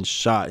have been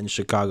shot in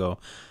Chicago,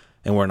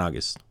 and we're in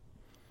August.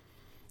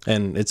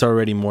 And it's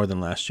already more than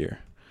last year.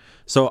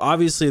 So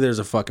obviously there's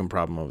a fucking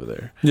problem over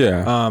there.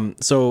 Yeah.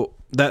 So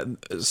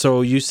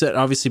you said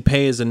obviously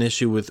pay is an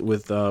issue with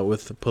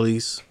the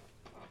police.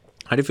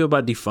 How do you feel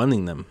about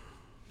defunding them?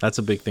 That's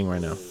a big thing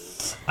right now.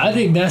 I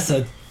think that's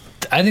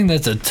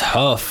a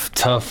tough.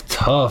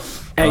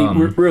 Hey,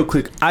 real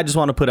quick, I just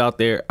want to put out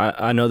there,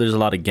 I know there's a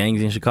lot of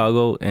gangs in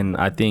Chicago, and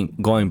I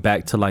think going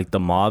back to like the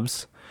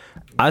mobs,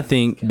 I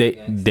think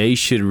they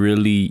should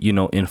really,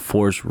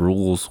 enforce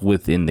rules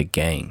within the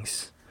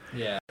gangs.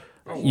 Yeah.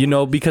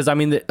 Because I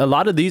mean, a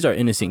lot of these are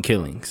innocent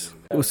killings.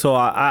 So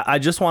I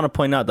just want to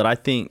point out that I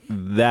think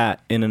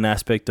that in an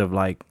aspect of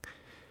like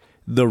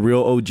the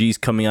real OGs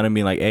coming out and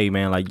being like, hey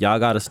man, like y'all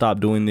got to stop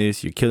doing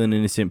this. You're killing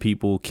innocent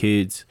people,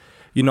 kids.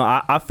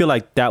 I feel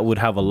like that would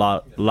have a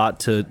lot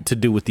to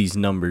do with these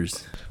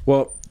numbers.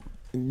 Well,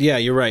 yeah,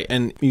 you're right.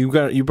 And you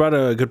brought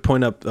a good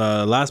point up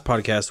last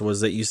podcast, was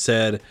that you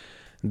said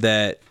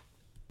that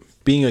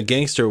being a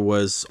gangster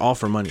was all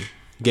for money.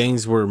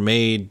 Gangs were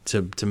made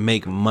to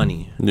make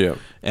money. Yeah.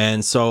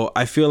 And so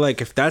I feel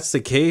like if that's the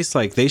case,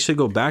 like they should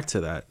go back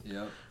to that.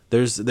 Yep.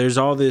 There's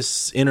all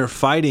this inner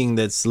fighting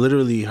that's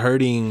literally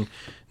hurting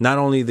not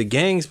only the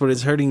gangs, but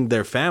it's hurting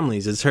their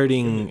families. It's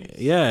hurting,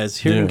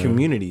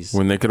 communities.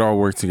 When they could all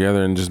work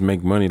together and just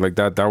make money. Like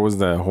that was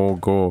the whole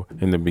goal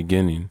in the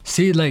beginning.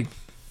 See, like,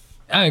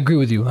 I agree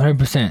with you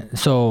 100%.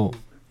 So,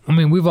 I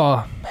mean, we've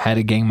all had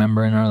a gang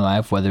member in our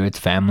life, whether it's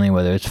family,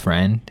 whether it's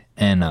friend.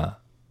 And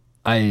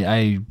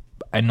I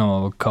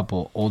know a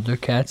couple older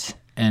cats.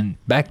 And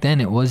back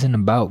then, it wasn't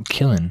about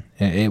killing.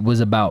 It was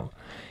about,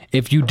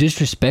 if you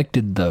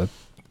disrespected the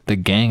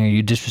gang or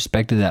you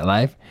disrespected that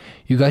life,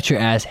 you got your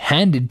ass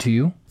handed to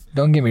you.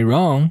 Don't get me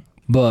wrong,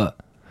 but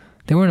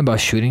they weren't about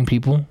shooting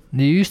people.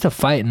 They used to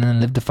fight and then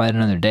live to fight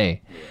another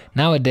day.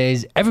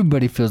 Nowadays,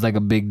 everybody feels like a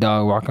big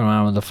dog walking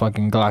around with a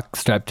fucking Glock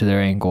strapped to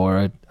their ankle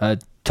or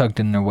tucked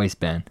in their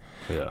waistband.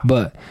 Yeah.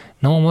 But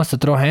no one wants to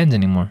throw hands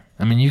anymore.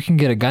 I mean, you can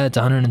get a guy that's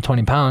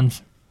 120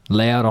 pounds,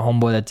 lay out a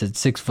homeboy that's at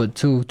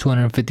 6'2",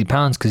 250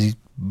 pounds because he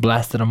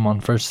blasted him on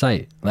first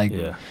sight. Like,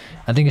 yeah.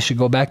 I think it should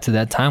go back to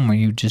that time where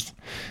you just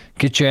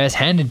get your ass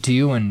handed to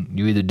you and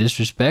you either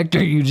disrespect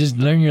or you just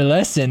learn your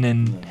lesson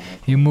and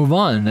you move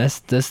on. That's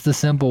the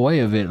simple way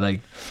of it.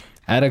 Like,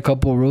 add a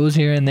couple rules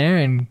here and there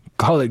and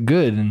call it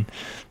good. And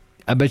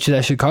I bet you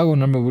that Chicago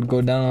number would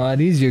go down a lot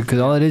easier because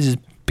all it is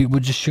people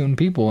just shooting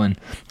people, and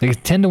they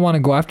tend to want to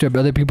go after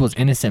other people's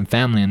innocent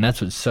family, and that's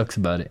what sucks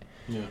about it.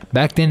 Yeah.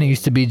 Back then, it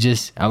used to be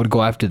just I would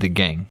go after the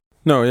gang.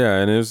 No, yeah,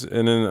 and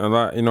then a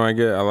lot. I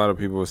get a lot of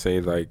people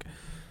say like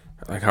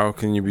how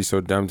can you be so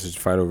dumb to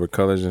fight over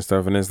colors and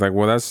stuff? And it's like,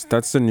 well,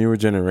 that's the newer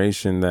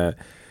generation that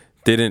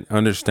didn't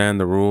understand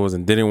the rules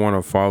and didn't want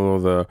to follow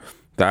the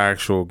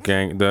actual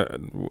gang.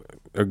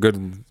 A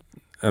good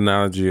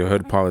analogy of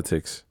hood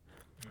politics,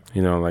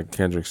 like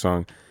Kendrick's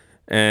song,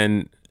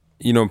 and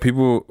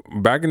people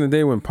back in the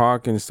day when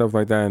Pac and stuff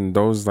like that, and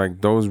those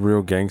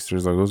real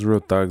gangsters, like those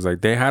real thugs,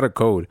 like they had a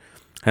code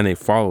and they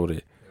followed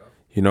it,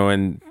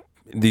 and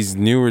these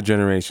newer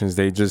generations,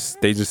 they just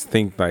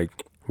think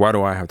like, why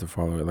do I have to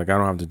follow it? Like, I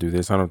don't have to do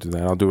this, I don't do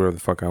that, I'll do whatever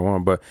the fuck I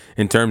want. But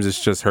in terms,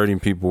 it's just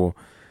hurting people,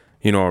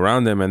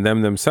 around them and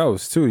them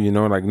themselves too,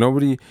 like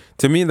nobody,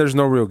 to me, there's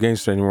no real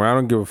gangster anymore. I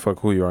don't give a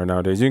fuck who you are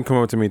nowadays. You can come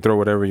up to me, throw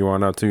whatever you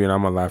want up to you, and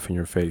I'm gonna laugh in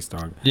your face,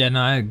 dog. Yeah,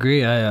 no, I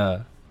agree.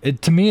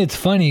 To me, it's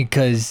funny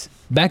because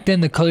back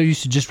then the color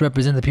used to just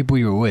represent the people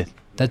you were with.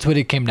 That's what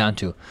it came down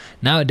to.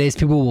 Nowadays,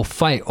 people will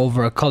fight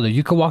over a color.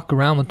 You could walk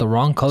around with the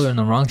wrong color in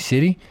the wrong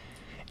city.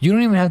 You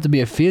don't even have to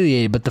be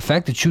affiliated, but the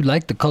fact that you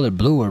like the color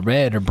blue or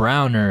red or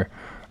brown or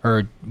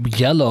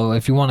yellow,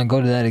 if you want to go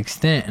to that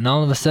extent, and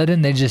all of a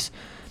sudden they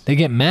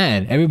get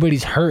mad.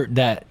 Everybody's hurt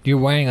that you're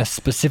wearing a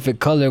specific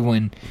color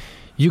when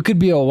you could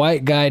be a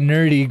white guy,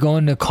 nerdy,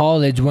 going to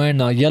college wearing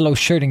a yellow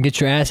shirt and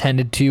get your ass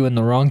handed to you in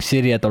the wrong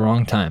city at the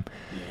wrong time.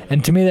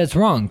 And to me, that's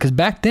wrong, because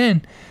back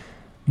then,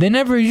 they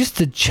never used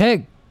to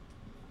check.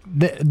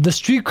 The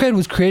street cred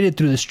was created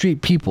through the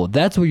street people.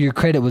 That's where your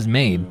credit was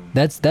made.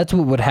 That's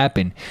what would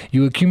happen.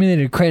 You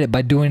accumulated credit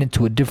by doing it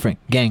to a different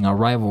gang, a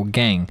rival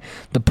gang.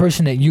 The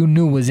person that you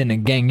knew was in a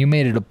gang, you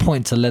made it a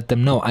point to let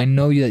them know, I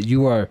know that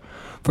you are,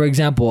 for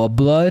example, a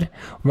Blood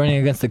running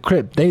against the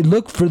Crip. They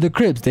look for the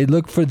Crips. They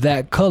look for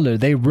that color.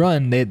 They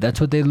run.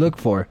 That's what they look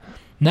for.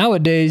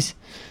 Nowadays,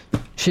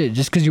 shit,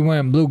 just because you're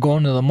wearing blue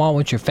going to the mall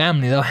with your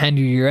family, they'll hand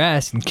you your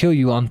ass and kill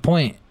you on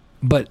point.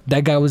 But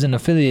that guy wasn't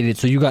affiliated,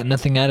 so you got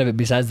nothing out of it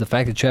besides the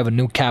fact that you have a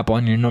new cap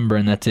on your number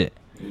and that's it.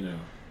 Yeah.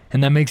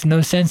 And that makes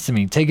no sense to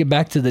me. Take it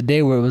back to the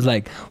day where it was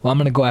like, well, I'm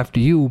going to go after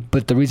you,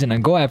 but the reason I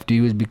go after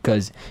you is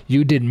because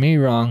you did me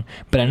wrong.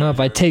 But I know if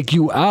I take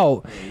you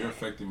out,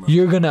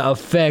 you're going to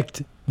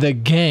affect the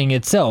gang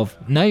itself.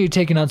 Now you're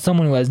taking out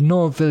someone who has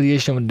no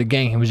affiliation with the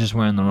gang. He was just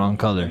wearing the wrong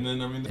color.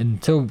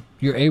 Until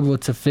you're able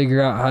to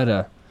figure out how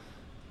to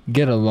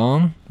get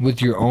along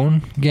with your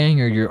own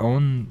gang or your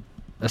own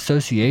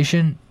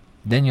association,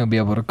 then you'll be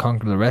able to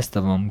conquer the rest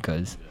of them,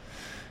 because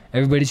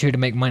everybody's here to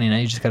make money. Now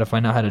you just got to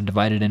find out how to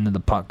divide it into the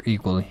pot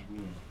equally.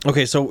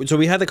 Okay, so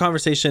we had the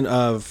conversation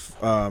of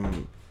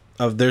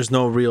there's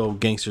no real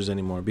gangsters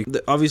anymore.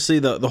 Obviously,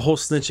 the whole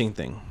snitching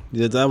thing,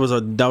 that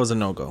was a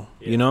no-go,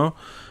 you know?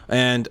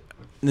 And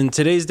in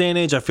today's day and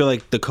age, I feel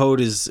like the code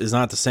is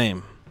not the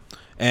same.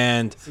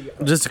 And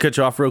just to cut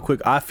you off real quick,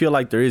 I feel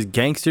like there is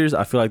gangsters.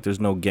 I feel like there's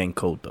no gang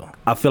code though.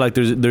 I feel like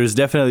there's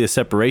definitely a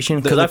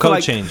separation because I the feel code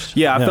like changed.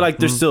 Yeah, I feel like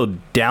they're still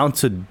down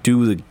to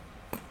do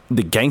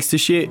the gangster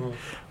shit,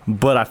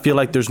 but I feel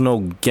like there's no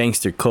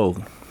gangster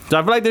code. So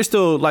I feel like there's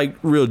still like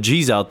real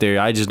G's out there.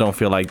 I just don't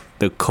feel like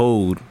the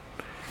code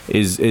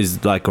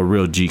is like a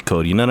real G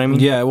code. You know what I mean?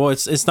 Yeah. Well,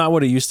 it's not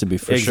what it used to be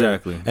for sure.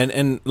 Exactly.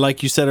 And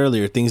like you said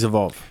earlier, things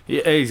evolve.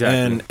 Yeah,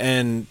 exactly.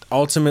 And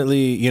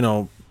ultimately, you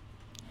know,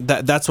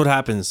 that's what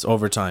happens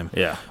over time.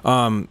 Yeah.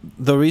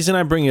 The reason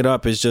I bring it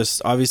up is just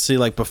obviously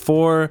like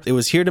before it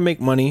was here to make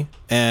money,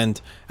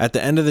 and at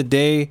the end of the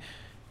day,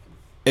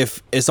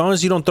 if as long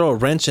as you don't throw a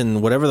wrench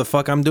in whatever the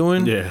fuck I'm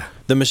doing,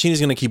 the machine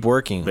is gonna keep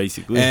working.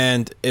 Basically.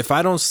 And if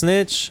I don't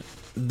snitch,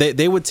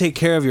 they would take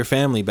care of your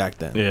family back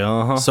then. Yeah.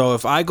 Uh-huh. So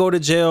if I go to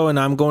jail and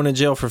I'm going to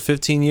jail for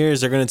 15 years,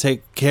 they're gonna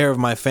take care of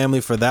my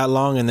family for that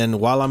long, and then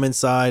while I'm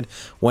inside,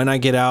 when I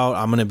get out,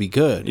 I'm gonna be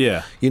good.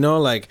 Yeah. You know,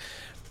 like.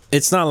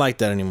 It's not like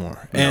that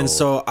anymore. No. And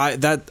so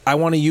I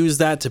want to use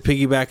that to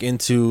piggyback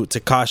into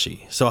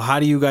Tekashi. So how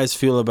do you guys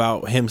feel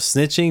about him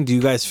snitching? Do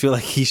you guys feel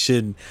like he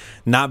should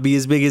not be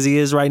as big as he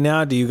is right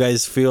now? Do you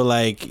guys feel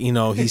like, you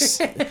know, he's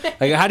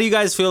like, how do you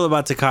guys feel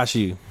about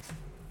Tekashi?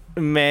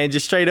 Man,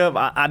 just straight up,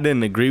 I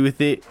didn't agree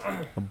with it,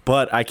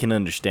 but I can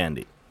understand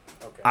it.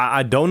 Okay.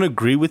 I don't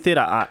agree with it.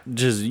 I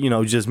just, you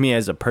know, just me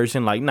as a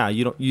person, like, nah,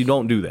 you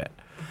don't do that.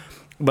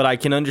 But I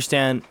can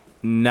understand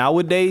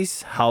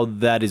nowadays how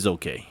that is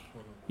okay.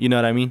 You know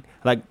what I mean?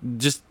 Like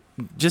just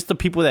the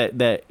people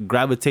that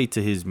gravitate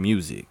to his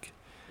music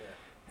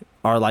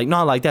are like,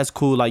 no, like that's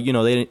cool. Like, you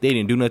know, they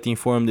didn't do nothing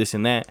for him, this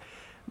and that.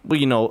 But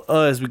you know,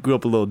 us, we grew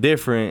up a little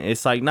different.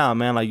 It's like, nah,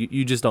 man, like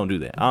you just don't do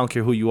that. I don't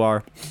care who you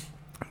are.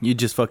 You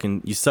just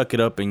you suck it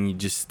up and you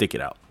just stick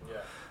it out. Yeah.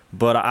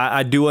 But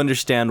I do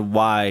understand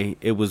why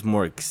it was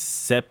more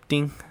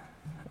accepting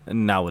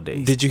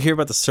nowadays. Did you hear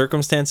about the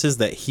circumstances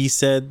that he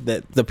said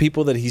that the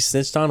people that he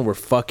snitched on were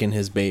fucking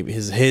his baby,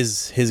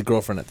 his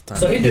girlfriend at the time?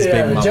 So he his did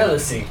it out of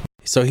jealousy.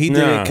 So he did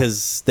it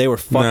because they were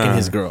fucking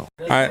his girl.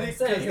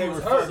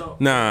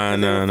 Nah.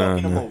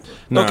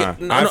 Okay,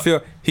 I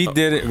feel he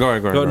did it. Go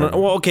ahead.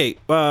 Well, okay.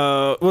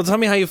 Well, tell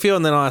me how you feel,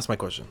 and then I'll ask my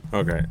question.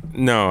 Okay.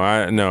 No,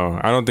 I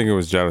don't think it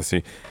was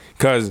jealousy,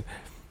 because,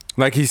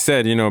 like he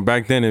said, you know,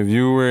 back then, if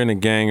you were in a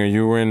gang or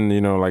you were in,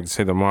 you know, like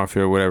say the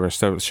mafia or whatever,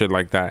 stuff, shit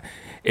like that.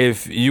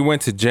 If you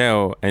went to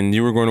jail and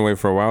you were going away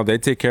for a while, they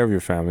take care of your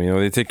family. You know,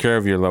 they take care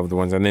of your loved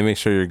ones, and they make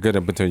sure you're good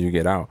up until you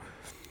get out.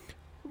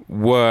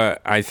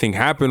 What I think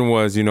happened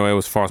was, you know, it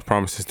was false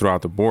promises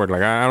throughout the board.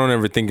 Like I don't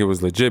ever think it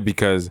was legit,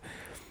 because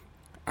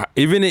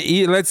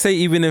let's say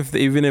even if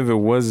it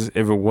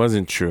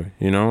wasn't true,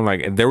 you know,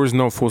 like there was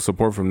no full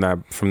support from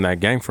that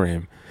gang for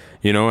him,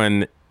 you know,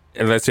 and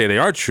let's say they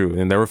are true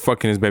and they were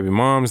fucking his baby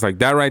moms, like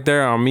that right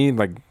there on me,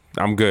 like.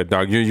 I'm good,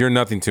 dog. You're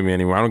nothing to me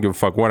anymore. I don't give a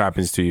fuck what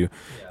happens to you.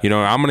 Yeah. You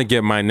know, I'm going to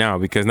get mine now,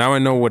 because now I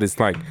know what it's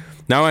like.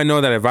 Now I know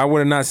that if I would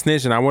have not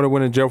snitched and I would have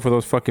went to jail for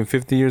those fucking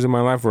 50 years of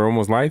my life, or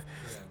almost life,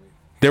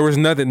 there was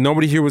nothing.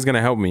 Nobody here was going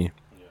to help me.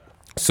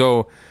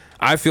 So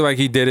I feel like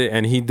he did it,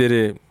 and he did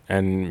it.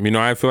 And, you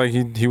know, I feel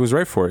like he was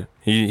right for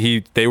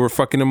it. They were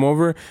fucking him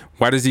over.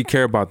 Why does he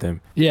care about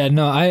them? Yeah,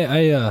 no,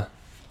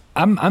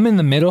 I'm in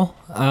the middle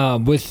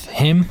with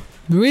him.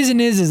 The reason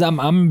is I'm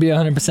going to be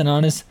 100%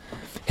 honest.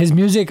 His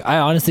music, I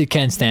honestly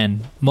can't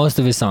stand most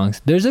of his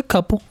songs. There's a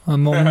couple.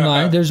 I'm not gonna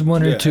lie. There's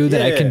one or two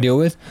that I can deal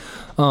with.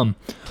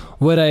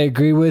 What I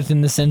agree with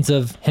in the sense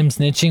of him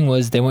snitching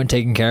was they weren't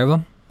taking care of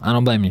him. I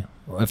don't blame you.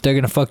 If they're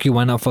gonna fuck you,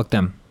 why not fuck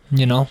them?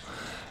 You know.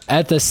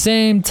 At the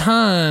same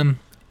time,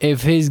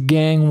 if his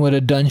gang would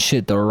have done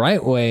shit the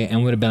right way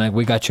and would have been like,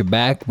 "We got your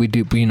back. We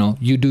do. You know,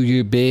 you do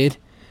your bid,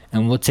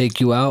 and we'll take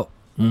you out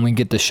when we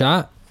get the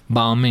shot."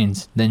 By all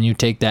means, then you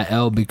take that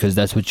L, because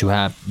that's what you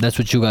have. That's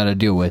what you got to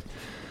deal with.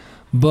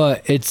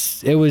 But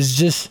it was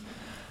just,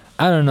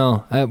 I don't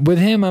know. With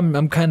him,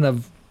 I'm kind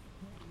of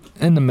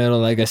in the middle.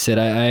 Like I said,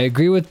 I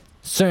agree with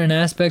certain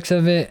aspects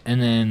of it,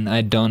 and then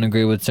I don't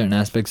agree with certain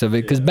aspects of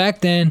it. Because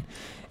back then,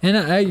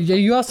 and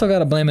you also got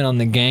to blame it on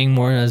the gang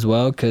more as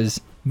well. Because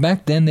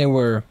back then they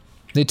were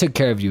They took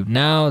care of you.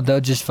 Now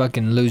they'll just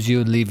fucking lose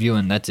you, leave you,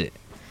 and that's it.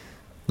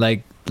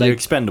 Like You're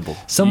expendable.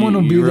 someone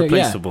will be You're there.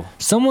 replaceable. Yeah,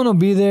 someone will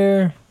be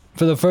there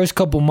for the first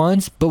couple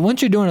months, but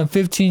once you're doing a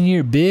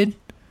 15-year bid,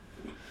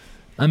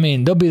 I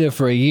mean, they'll be there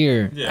for a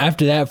year. Yeah.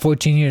 After that,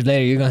 14 years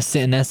later, you're gonna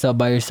sit in that cell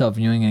by yourself,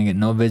 and you ain't gonna get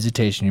no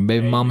visitation. Your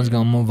baby mama's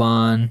gonna move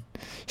on.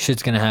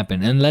 Shit's gonna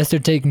happen unless they're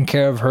taking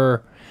care of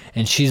her,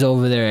 and she's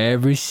over there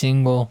every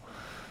single,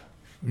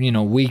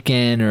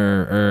 weekend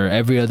or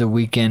every other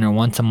weekend or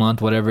once a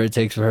month, whatever it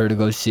takes for her to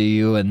go see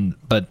you.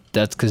 But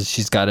that's because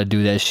she's got to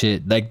do that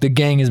shit. Like the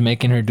gang is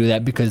making her do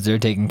that because they're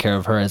taking care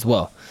of her as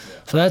well.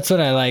 So that's what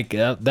I like.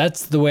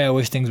 That's the way I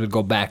wish things would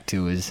go back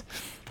to, is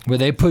where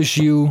they push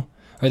you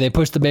or they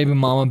push the baby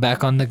mama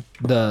back on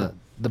the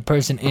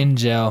person in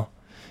jail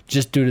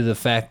just due to the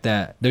fact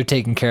that they're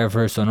taking care of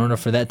her. So in order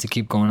for that to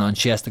keep going on,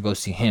 she has to go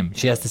see him.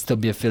 She has to still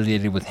be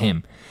affiliated with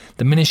him.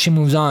 The minute she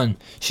moves on,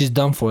 she's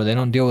done for. They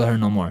don't deal with her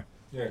no more.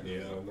 Yeah, not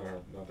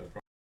that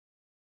problem.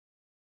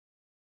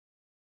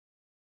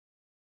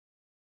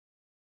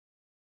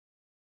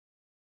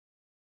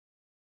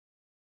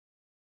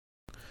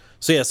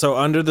 So yeah, so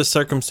under the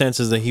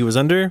circumstances that he was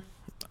under,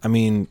 I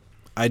mean,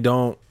 I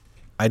don't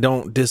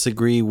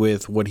disagree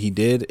with what he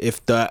did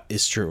if that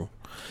is true.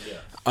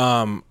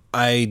 Yeah.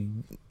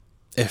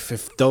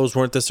 If those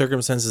weren't the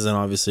circumstances, then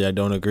obviously I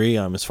don't agree.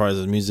 As far as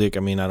the music, I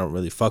mean, I don't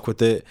really fuck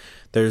with it.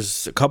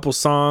 There's a couple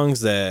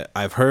songs that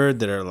I've heard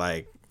that are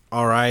like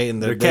all right,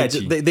 and they're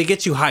catchy. They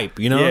get you hype,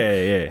 Yeah,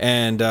 yeah.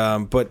 And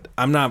but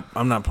I'm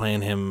not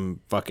playing him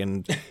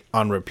fucking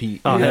on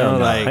repeat. Oh, hell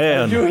no.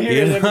 Hell no. You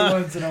hear it every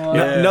once in a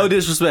while. No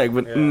disrespect,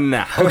 but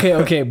nah.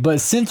 Okay, but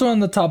since we're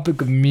on the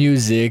topic of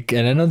music,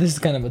 and I know this is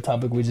kind of a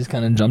topic we just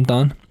kind of jumped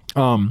on,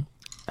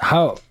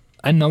 how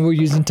I know we're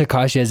using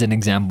Tekashi as an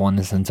example in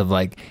the sense of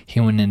like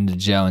he went into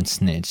jail and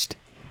snitched.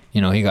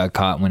 He got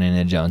caught, went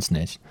into jail and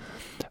snitched.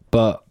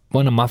 But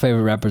one of my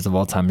favorite rappers of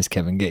all time is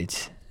Kevin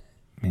Gates.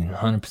 I mean,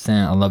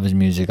 100%. I love his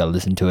music. I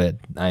listen to it.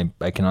 I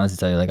can honestly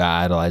tell you, like,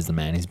 I idolize the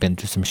man. He's been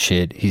through some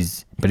shit.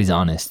 But he's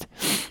honest.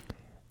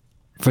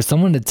 For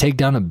someone to take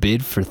down a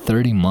bid for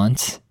 30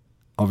 months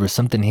over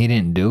something he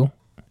didn't do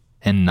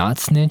and not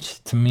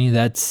snitch, to me,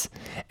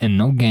 and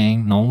no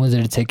gang. No one was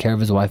there to take care of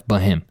his wife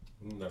but him.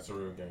 That's a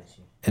real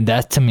gangster. And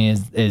that to me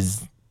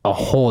is a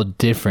whole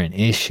different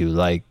issue.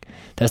 Like,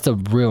 that's a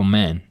real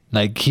man.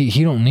 Like,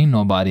 he don't need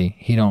nobody.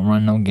 He don't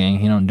run no gang.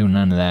 He don't do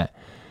none of that.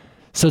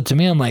 So to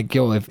me, I'm like,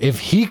 yo, if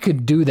he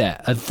could do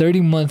that, a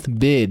 30-month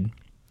bid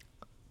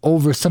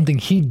over something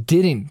he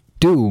didn't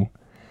do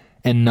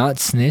and not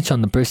snitch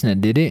on the person that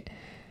did it,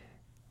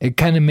 it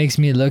kind of makes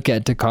me look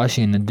at Tekashi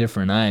in a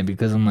different eye,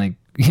 because I'm like,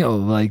 yo,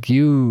 like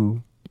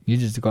you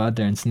just go out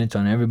there and snitch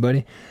on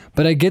everybody.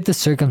 But I get the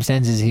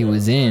circumstances he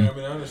was in. I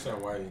mean, I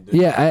understand why he did.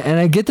 Yeah, and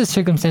I get the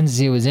circumstances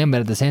he was in,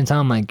 but at the same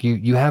time, like,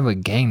 you have a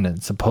gang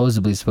that's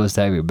supposedly supposed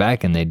to have your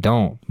back, and they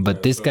don't.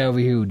 But this guy over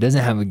here who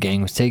doesn't have a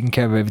gang, who's taking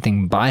care of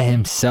everything by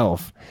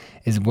himself,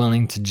 is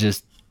willing to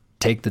just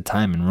take the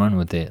time and run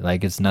with it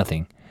like it's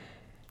nothing.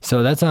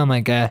 So that's why I'm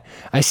like,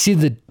 I see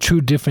the true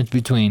difference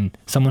between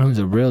someone who's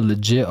a real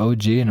legit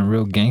OG and a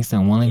real gangster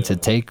and willing to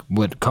take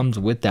what comes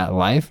with that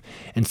life,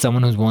 and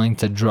someone who's willing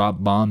to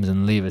drop bombs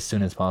and leave as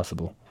soon as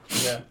possible.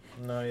 Yeah.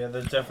 No, yeah,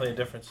 there's definitely a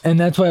difference. And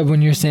that's why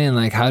when you're saying,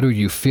 like, how do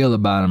you feel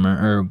about him,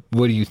 or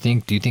what do you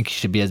think? Do you think he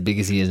should be as big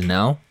as he is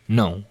now?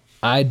 No.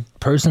 I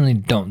personally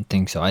don't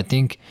think so. I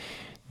think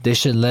they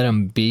should let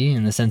him be,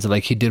 in the sense of,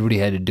 like, he did what he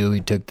had to do. He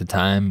took the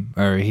time,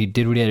 or he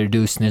did what he had to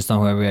do, snitched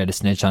on whoever he had to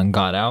snitch on,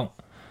 got out.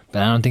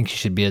 But I don't think he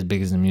should be as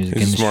big as the music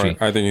industry.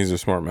 Smart. I think he's a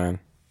smart man.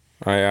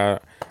 I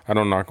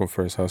don't knock him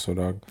for his hustle,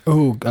 dog.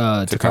 Ooh,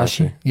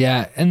 Tekashi?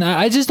 Yeah, and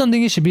I just don't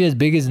think he should be as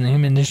big as in the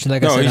human industry.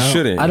 Like I said, he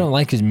shouldn't. I don't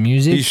like his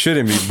music. He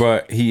shouldn't be,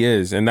 but he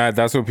is, and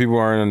that's what people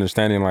aren't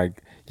understanding.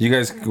 Like, you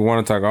guys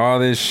want to talk all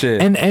this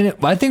shit, and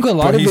I think a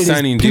lot of it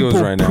is deals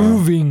right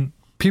now.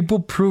 People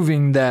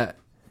proving that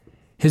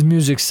his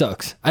music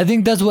sucks. I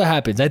think that's what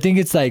happens. I think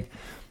it's like,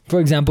 for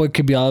example, it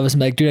could be all of us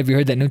like, dude, have you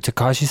heard that new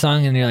Tekashi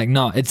song? And you're like,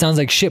 no, it sounds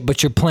like shit,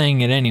 but you're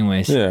playing it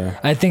anyways. Yeah.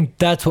 I think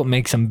that's what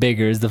makes him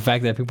bigger, is the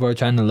fact that people are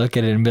trying to look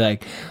at it and be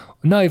like,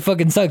 no, he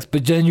fucking sucks,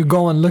 but then you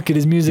go and look at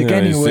his music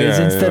anyways,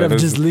 instead of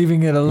just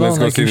leaving it alone. Let's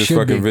go like see you this should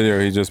fucking be. video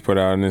he just put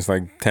out, and it's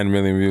like 10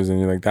 million views, and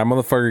you're like, that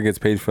motherfucker gets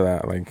paid for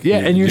that. Like, yeah,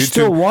 and you're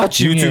still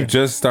watching YouTube it.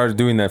 just started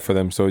doing that for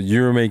them, so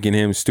you're making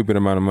him stupid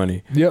amount of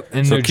money. Yep,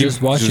 and so they're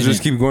just watching it.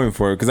 Just keep going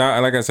for it, because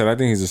like I said, I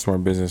think he's a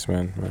smart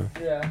businessman. Man.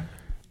 Yeah.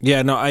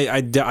 Yeah, no,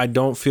 I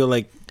don't feel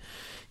like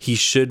he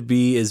should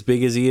be as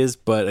big as he is,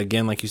 but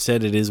again, like you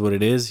said, it is what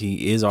it is.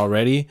 He is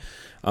already.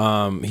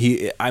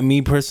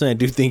 Me personally, I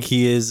do think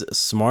he is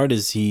smart.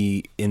 Is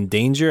he in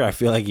danger? I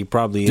feel like he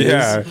probably is.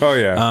 Yeah. Oh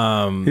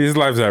yeah. His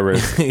life's at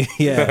risk.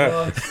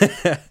 Yeah.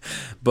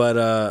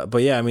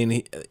 but yeah, I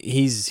mean,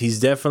 he's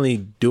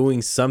definitely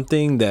doing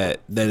something that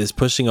is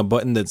pushing a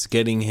button that's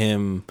getting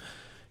him,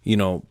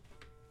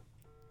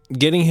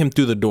 getting him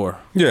through the door.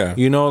 Yeah.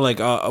 Like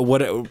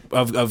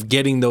of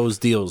getting those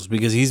deals,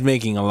 because he's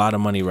making a lot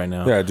of money right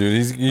now. Yeah, dude.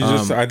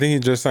 I think he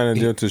just signed a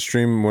deal to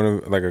stream one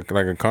of like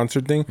a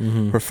concert thing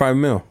for $5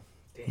 million.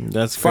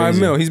 That's 5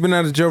 crazy. mil. He's been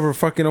out of jail for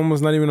fucking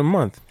almost not even a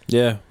month.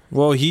 Yeah.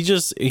 Well, he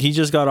just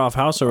got off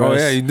house arrest. Oh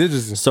yeah, he did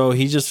just. So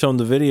he just filmed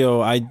the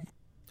video. I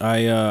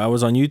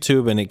was on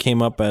YouTube and it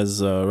came up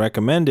as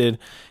recommended.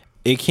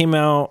 It came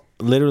out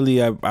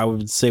literally. I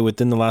would say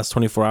within the last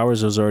 24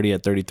 hours, it was already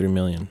at 33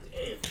 million.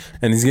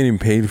 And he's getting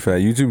paid for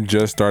that. YouTube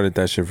just started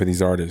that shit for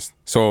these artists.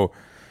 So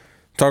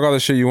talk all the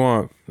shit you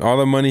want. All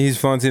the money he's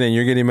flaunting and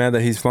you're getting mad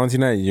that he's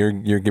flaunting that,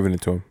 you're giving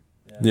it to him.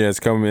 Yeah,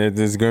 it's coming.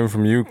 It's going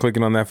from you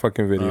clicking on that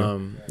fucking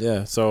video.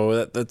 Yeah,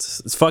 so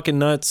it's fucking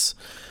nuts.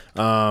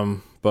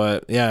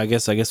 But yeah, I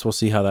guess we'll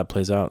see how that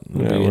plays out.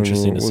 It'll be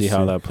interesting to see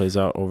how that plays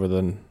out over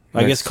the.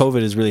 I guess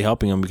COVID is really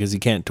helping him because he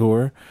can't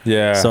tour.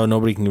 Yeah. So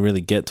nobody can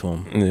really get to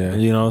him. Yeah.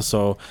 You know,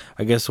 so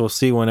I guess we'll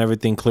see when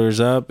everything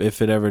clears up,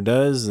 if it ever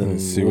does, and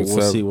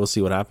we'll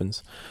see what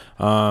happens.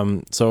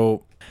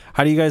 So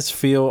how do you guys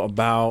feel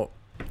about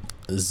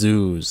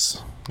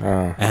zoos?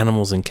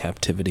 Animals in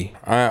captivity.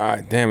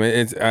 Damn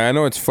it! I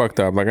know it's fucked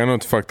up. Like I know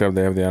it's fucked up.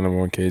 They have the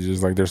animal in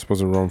cages. Like they're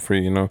supposed to roam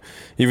free. You know,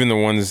 even the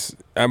ones.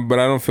 But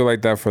I don't feel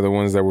like that for the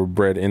ones that were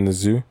bred in the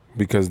zoo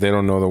because they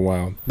don't know the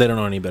wild. They don't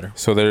know any better.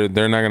 So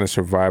they're not gonna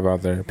survive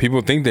out there.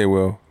 People think they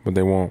will, but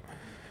they won't.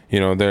 You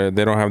know,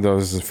 they don't have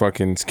those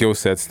fucking skill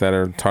sets that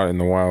are taught in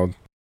the wild.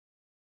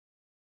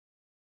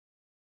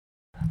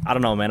 I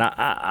don't know, man.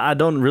 I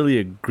don't really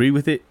agree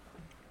with it.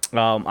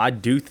 I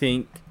do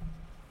think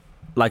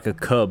like a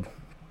cub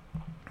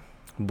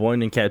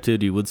born in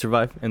captivity would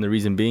survive, and the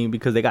reason being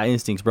because they got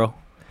instincts, bro.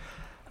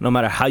 No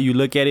matter how you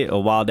look at it, a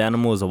wild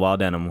animal is a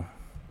wild animal.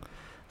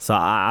 So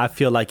I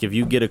feel like if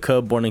you get a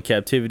cub born in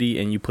captivity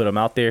and you put him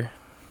out there,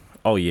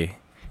 oh yeah,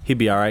 he'd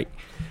be all right.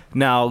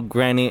 Now,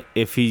 granted,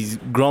 if he's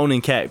grown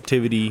in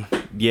captivity,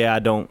 yeah, I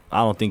don't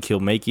think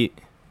he'll make it.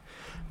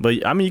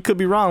 But I mean, you could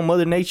be wrong.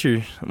 Mother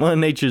Nature's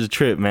a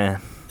trip,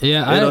 man.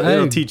 Yeah,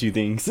 it'll teach you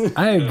things.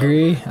 I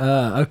agree.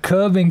 A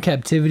cub in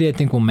captivity, I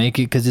think, will make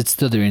it because it's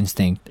still their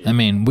instinct. I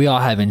mean, we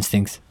all have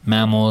instincts.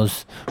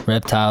 Mammals,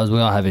 reptiles, we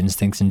all have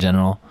instincts in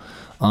general.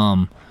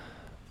 An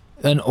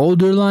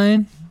older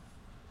lion,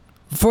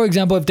 for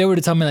example, if they were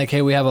to tell me like,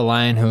 hey, we have a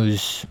lion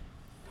who's,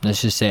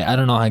 let's just say, I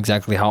don't know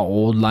exactly how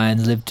old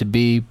lions live to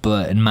be,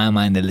 but in my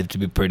mind, they live to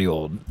be pretty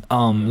old.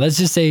 Let's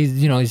just say,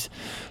 you know, he's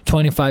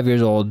 25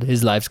 years old.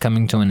 His life's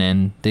coming to an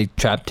end. They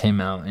trapped him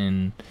out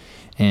and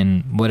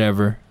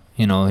whatever,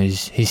 you know,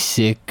 he's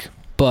sick,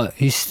 but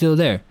he's still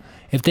there.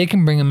 If they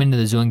can bring him into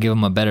the zoo and give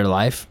him a better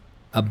life,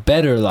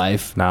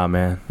 nah,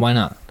 man, why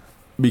not?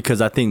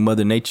 Because I think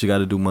Mother Nature got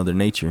to do Mother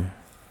Nature.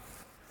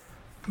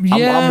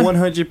 Yeah, I'm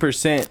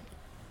 100%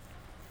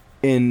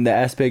 in the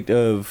aspect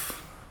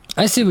of,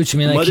 I see what you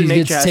mean. Like Mother he Nature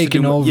gets has to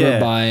taken do over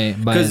by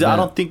because I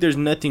don't think there's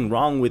nothing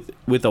wrong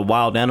with a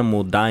wild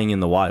animal dying in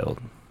the wild,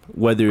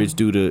 whether it's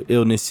due to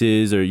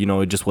illnesses or, you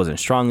know, it just wasn't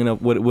strong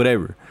enough,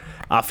 whatever.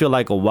 I feel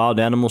like a wild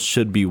animal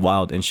should be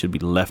wild and should be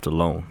left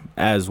alone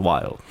as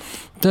wild.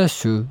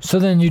 That's true. So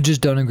then you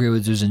just don't agree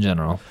with zoos in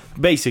general?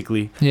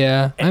 Basically.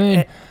 Yeah. I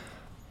mean,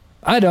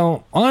 I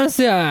don't.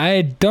 Honestly,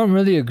 I don't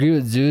really agree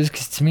with zoos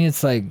because to me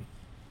it's like,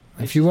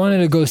 if you wanted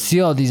to go see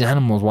all these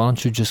animals, why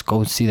don't you just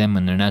go see them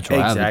in their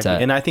natural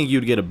habitat? And I think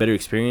you'd get a better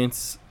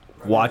experience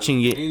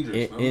watching it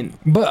in.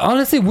 But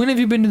honestly, when have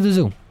you been to the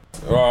zoo?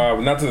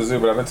 Not to the zoo,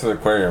 but I've been to the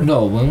aquarium.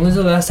 No, when was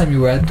the last time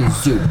you were at the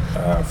zoo?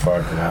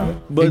 Fuck,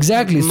 man. But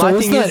exactly. So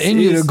it's not in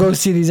you to go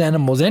see these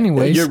animals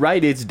anyways. You're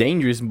right, it's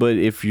dangerous, but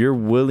if you're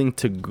willing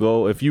to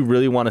go, if you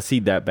really want to see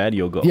that bad,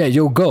 you'll go. Yeah,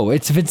 you'll go.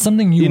 If it's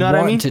something you know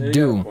want to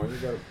do.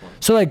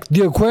 So like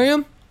the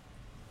aquarium,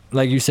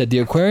 like you said, the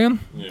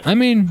aquarium. Yeah. I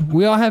mean,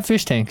 we all have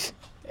fish tanks.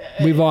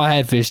 We've all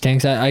had fish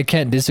tanks. I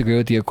can't disagree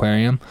with the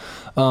aquarium.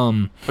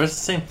 But it's the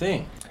same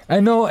thing. I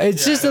know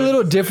it's just a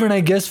little different, I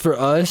guess, for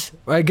us.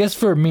 I guess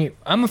for me,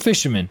 I'm a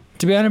fisherman.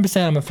 To be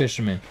 100%, I'm a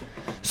fisherman.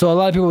 So a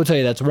lot of people will tell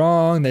you that's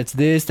wrong, that's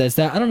this, that's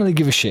that. I don't really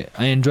give a shit.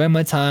 I enjoy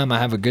my time. I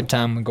have a good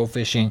time. We go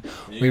fishing.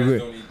 You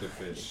guys don't eat the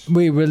fish.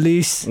 We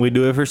release. We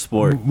do it for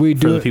sport. We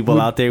do for the people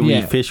out there.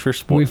 We fish for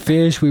sport. We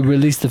fish. We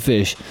release the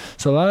fish.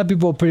 So a lot of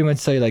people pretty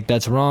much tell you like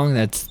that's wrong.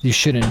 That's you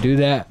shouldn't do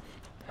that.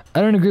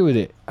 I don't agree with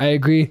it. I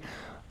agree.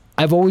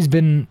 I've always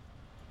been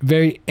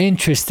very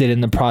interested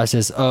in the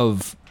process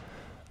of,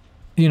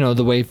 you know,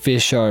 the way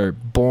fish are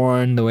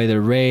born, the way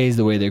they're raised,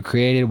 the way they're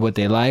created, what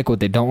they like, what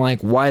they don't like,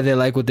 why they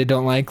like what they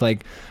don't like.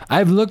 Like,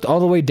 I've looked all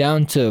the way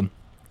down to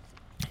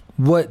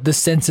what the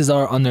senses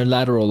are on their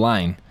lateral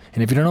line.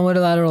 And if you don't know what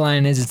a lateral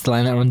line is, it's the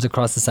line that runs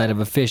across the side of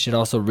a fish. It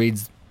also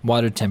reads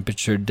water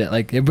temperature,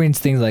 like it reads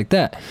things like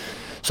that.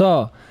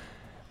 So,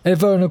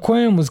 if an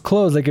aquarium was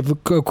closed, like if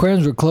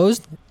aquariums were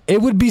closed,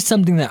 it would be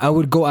something that I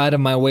would go out of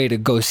my way to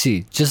go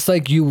see. Just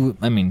like you,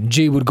 I mean,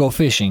 G would go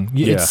fishing.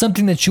 It's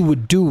something that you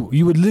would do.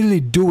 You would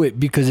literally do it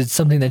because it's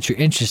something that you're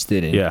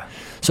interested in. Yeah.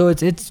 So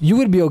it's you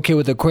would be okay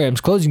with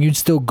aquariums closing. You'd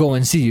still go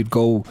and see. You'd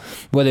go,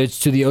 whether it's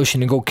to the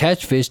ocean to go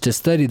catch fish, to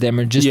study them,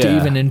 or just to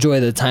even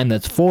enjoy the time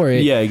that's for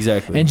it. Yeah,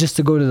 exactly. And just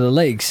to go to the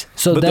lakes.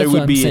 So but that's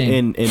what I'm saying.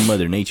 They would be in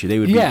Mother Nature. They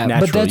would be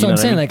natural. But that's what I'm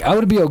saying. Like, I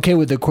would be okay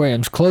with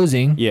aquariums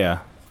closing. Yeah.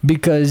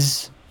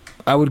 Because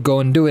I would go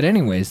and do it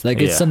anyways.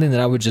 Like, it's something that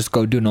I would just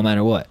go do no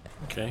matter what.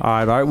 Okay.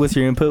 All right. What's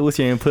your input?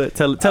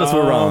 Tell us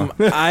we're wrong.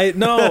 I've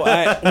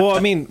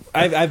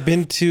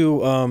been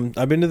to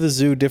the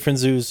zoo, different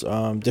zoos,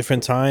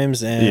 different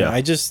times, and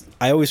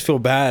I always feel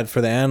bad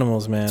for the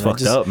animals, man. It's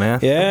fucked up, man.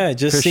 Yeah,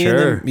 just For seeing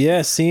sure.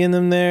 them. Seeing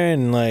them there,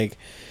 and like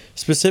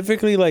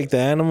specifically like the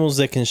animals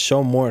that can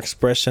show more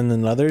expression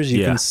than others.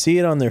 You can see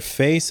it on their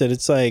face that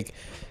it's like.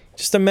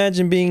 Just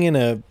imagine being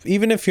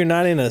even if you're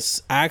not in a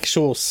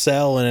actual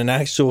cell in an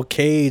actual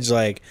cage,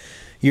 like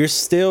you're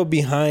still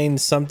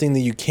behind something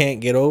that you can't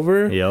get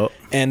over. Yep.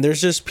 And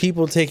there's just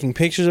people taking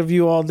pictures of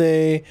you all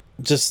day,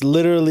 just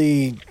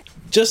literally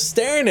just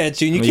staring at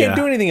you, and you can't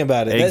do anything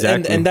about it.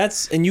 Exactly.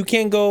 And you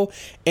can't go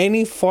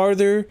any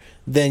farther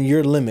than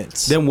your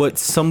limits. Than what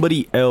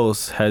somebody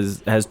else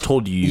has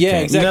told you.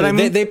 Exactly. You know what I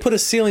mean? They put a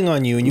ceiling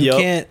on you, and you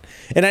can't.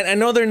 And I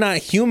know they're not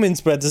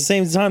humans, but at the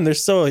same time, they're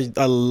still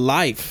a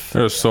life.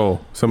 They're a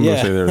soul. Some people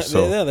say they're a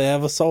soul. Yeah, they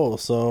have a soul.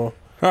 So.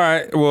 All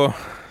right. Well,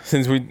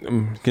 since we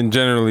can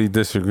generally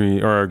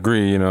disagree or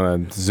agree,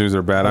 that zoos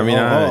are bad. I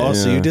mean,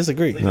 so you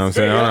disagree? You know what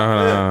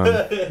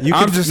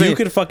I'm saying? You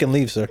could fucking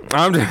leave, sir.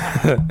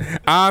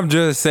 I'm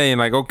just saying,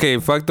 like, okay,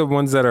 fuck the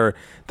ones that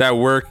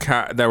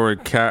were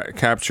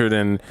captured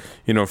and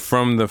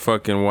from the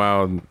fucking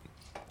wild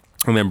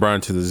and then brought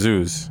into the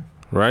zoos,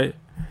 right?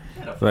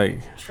 Like,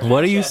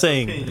 what are you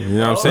saying? You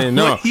know what I'm saying?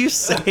 No. What are you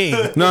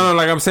saying? No,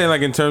 like I'm saying,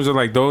 like in terms of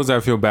like those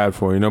I feel bad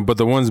for, but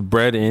the ones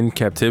bred in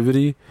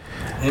captivity.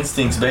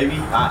 Instincts, baby.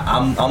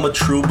 I'm a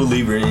true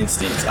believer in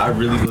instincts. I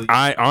really believe.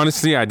 I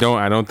honestly, I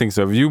don't think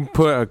so. If you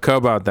put a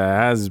cub out that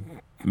has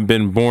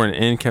been born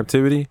in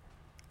captivity,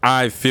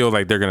 I feel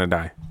like they're gonna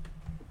die.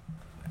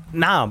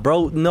 Nah,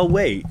 bro, no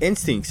way.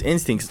 Instincts.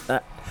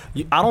 I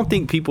don't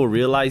think people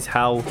realize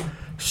how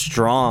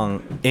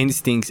strong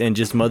instincts and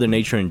just Mother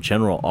Nature in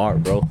general are,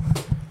 bro.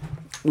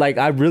 Like,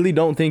 I really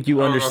don't think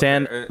you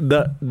understand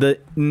the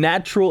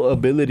natural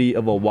ability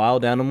of a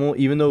wild animal,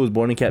 even though it was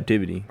born in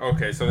captivity.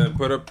 Okay, so then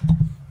put up.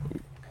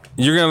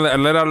 You're gonna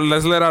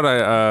let's let out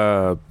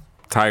a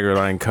tiger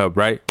lion cub,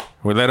 right?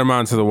 We let him out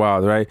into the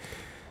wild, right?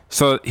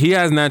 So he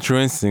has natural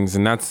instincts,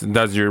 and that's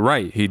you're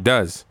right. He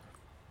does.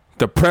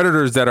 The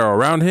predators that are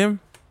around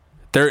him,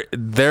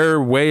 their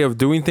way of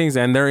doing things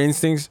and their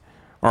instincts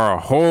are a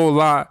whole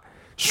lot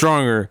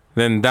stronger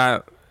than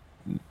that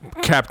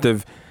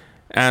captive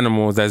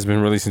animals that's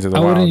been released into the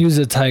wild. I wouldn't use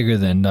a tiger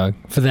then, dog.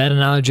 For that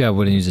analogy, I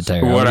wouldn't use a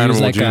tiger. What I would animal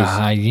use like would you a use?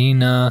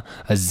 hyena,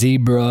 a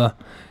zebra,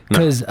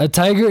 because a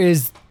tiger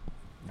is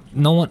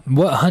no one.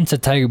 What hunts a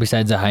tiger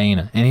besides a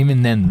hyena? And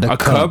even then, A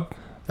cub?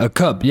 A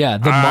cub, yeah.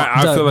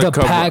 I feel like the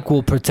cub- pack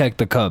will protect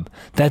the cub.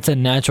 That's a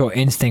natural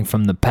instinct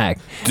from the pack.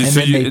 And So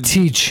then they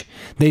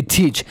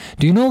teach.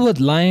 Do you know what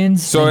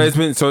lions? So it's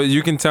been. So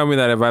you can tell me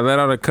that if I let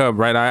out a cub,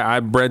 right? I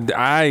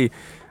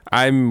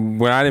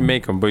didn't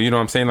make him, but you know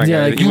what I'm saying. Like,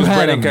 Yeah, like he you was had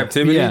bred in him.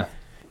 captivity. Yeah.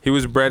 He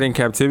was bred in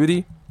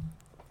captivity.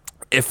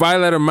 If I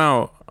let him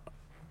out,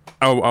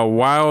 a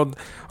wild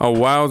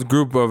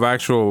group of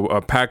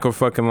a pack of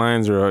fucking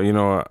lions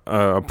or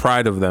a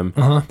pride of them,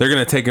 they're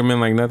gonna take him in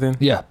like nothing.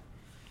 Yeah.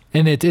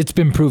 And it's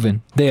been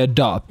proven. They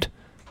adopt.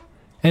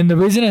 And the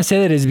reason I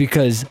say that is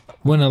because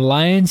when a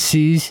lion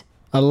sees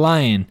a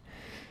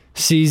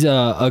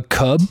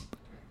cub,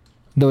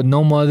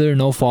 no mother,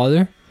 no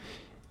father,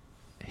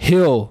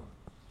 he'll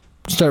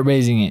start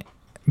raising it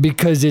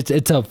because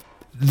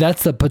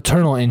that's the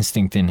paternal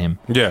instinct in him.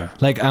 Yeah.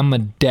 Like, I'm a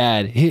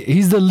dad.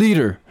 He's the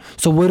leader.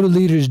 So what do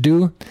leaders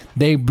do?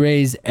 They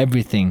raise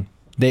everything.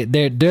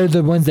 They're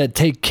the ones that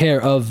take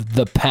care of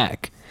the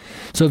pack.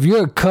 So if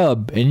you're a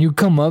cub and you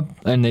come up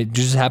and they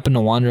just happen to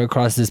wander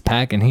across this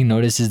pack and he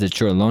notices that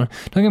you're alone,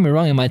 don't get me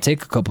wrong, it might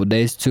take a couple of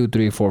days, 2,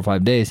 3, 4,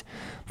 5 days,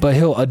 but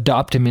he'll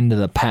adopt him into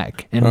the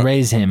pack and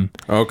raise him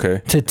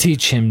to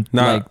teach him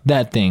like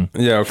that thing.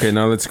 Yeah, okay,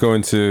 now let's go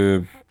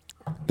into,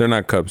 they're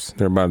not cubs.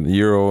 They're about a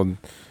year old,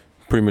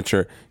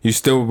 premature. You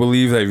still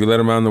believe that if you let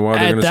them out in the wild,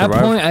 they're going to survive?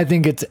 At that point, I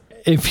think it's,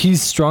 if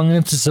he's strong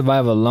enough to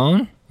survive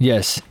alone,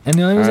 yes. And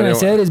the only reason I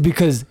say it is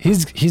because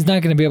he's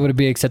not going to be able to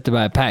be accepted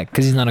by a pack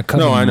because he's not a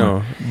cub anymore. I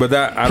know. But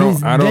that, I don't.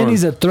 Then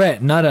he's a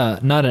threat, not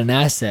an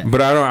asset.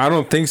 But I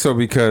don't think so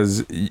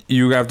because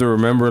you have to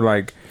remember,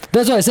 like,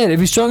 that's what I said. If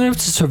he's strong enough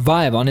to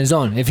survive on his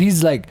own, if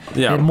he's like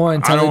more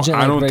intelligent,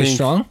 very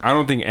strong. I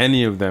don't think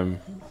any of them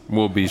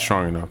will be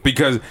strong enough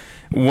because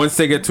once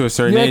they get to a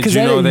certain age,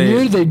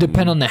 because they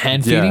depend on the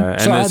hand feeding. Yeah,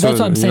 so that's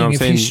what I'm saying.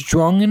 If he's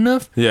strong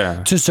enough,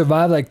 to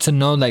survive, like to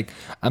know, like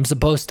I'm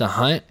supposed to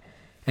hunt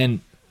and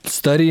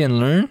study and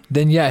learn,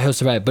 then he'll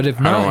survive. But if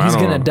not, he's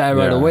gonna die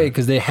right away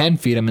because they hand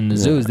feed him in the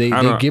zoos. They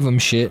give him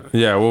shit.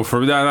 Yeah, well,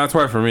 for that's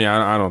why for me,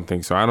 I don't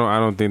think so. I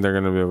don't think they're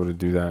gonna be able to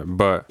do that.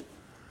 But,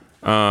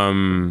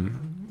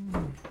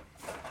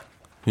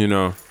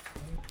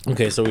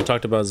 Okay, so we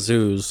talked about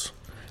zoos.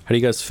 How do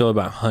you guys feel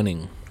about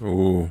hunting?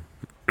 Ooh.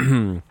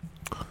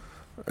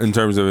 In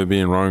terms of it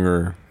being wrong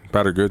or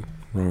bad or good,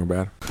 wrong or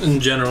bad. In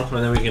general,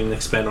 and then we can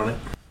expand on it.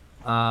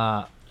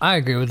 I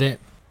agree with it.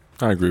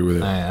 I agree with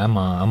it. I'm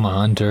a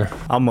hunter.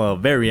 I'm a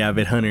very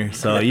avid hunter,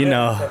 so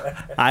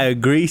I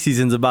agree.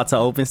 Season's about to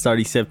open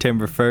starting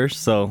September 1st,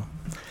 so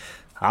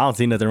I don't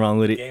see nothing wrong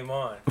with it Game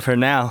on. for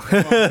now.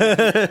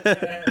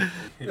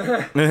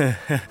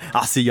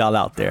 I'll see y'all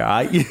out there,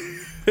 all right?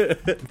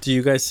 Do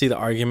you guys see the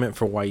argument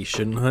for why you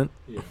shouldn't hunt?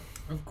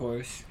 Of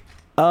course.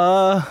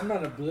 Uh, I'm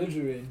not a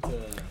belligerent.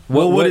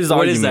 what is the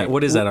what is argument? that?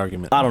 What is that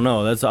argument? I don't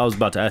know. That's I was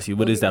about to ask you.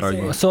 What is that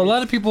argument? So a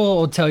lot of people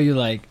will tell you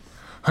like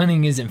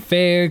hunting isn't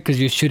fair because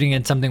you're shooting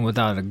at something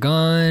without a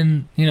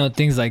gun, you know,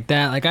 things like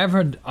that. Like I've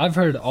heard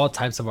all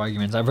types of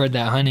arguments. I've heard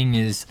that hunting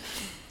is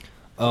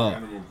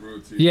Animal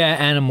cruelty. yeah,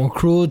 animal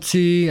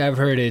cruelty. I've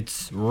heard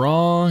it's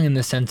wrong in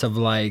the sense of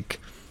like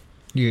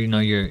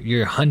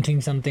you're hunting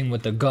something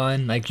with a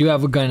gun. Like you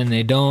have a gun and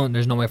they don't.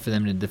 There's no way for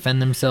them to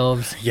defend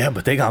themselves. Yeah,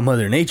 but they got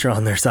Mother Nature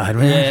on their side,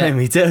 man. Yeah. Let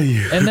me tell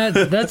you. And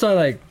that's why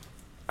like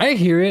I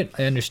hear it,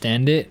 I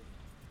understand it,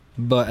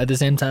 but at the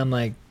same time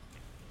like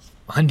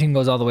hunting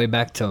goes all the way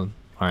back to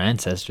our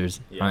ancestors,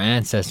 our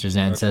ancestors.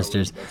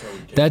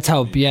 That's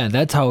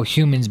how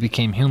humans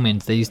became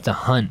humans. They used to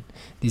hunt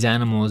these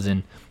animals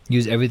and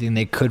use everything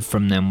they could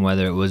from them,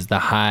 whether it was the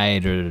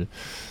hide or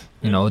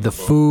the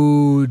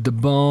food, the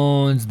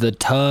bones, the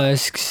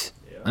tusks.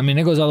 I mean,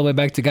 it goes all the way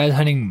back to guys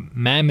hunting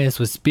mammoths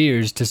with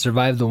spears to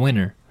survive the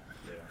winter.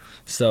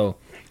 So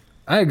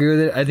I agree with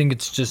it. I think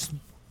it's just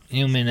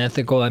human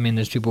ethical. I mean,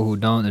 there's people who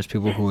don't. There's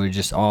people who are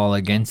just all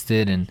against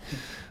it, and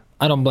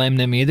I don't blame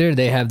them either.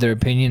 They have their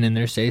opinion and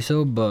their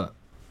say-so, but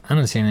I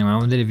don't see anything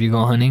wrong with it. If you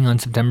go hunting on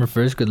September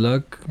 1st, good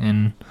luck.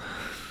 And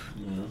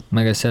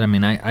like I said, I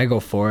mean, I go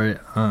for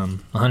it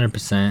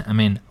 100%. I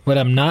mean, what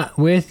I'm not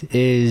with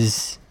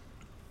is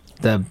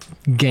the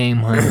game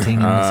hunting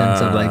in the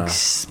sense of like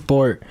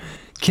sport.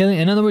 Killing,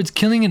 in other words,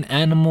 killing an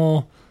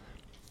animal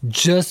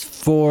just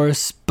for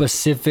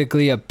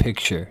specifically a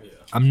picture.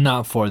 I'm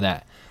not for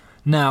that.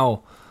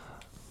 Now,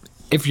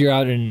 if you're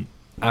out in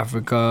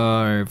Africa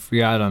or if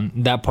you're out on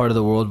that part of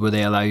the world where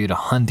they allow you to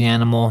hunt the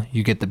animal,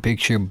 you get the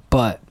picture,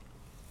 but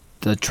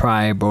the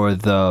tribe or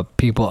the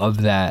people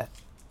of that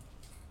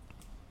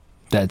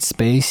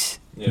space,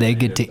 they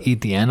get to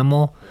eat the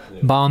animal.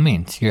 By all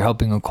means, you're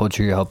helping a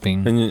culture, you're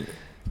helping, And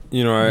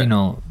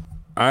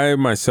I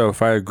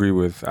myself, I agree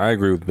with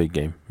big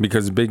game,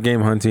 because big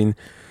game hunting,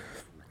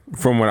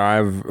 from what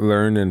I've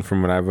learned and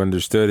from what I've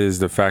understood, is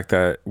the fact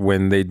that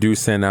when they do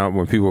send out,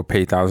 when people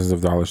pay thousands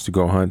of dollars to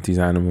go hunt these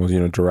animals,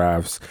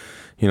 giraffes,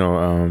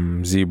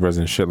 zebras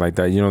and shit like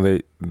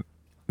that,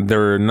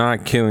 they're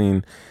not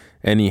killing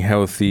any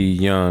healthy,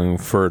 young,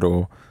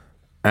 fertile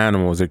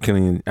animals. They're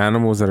killing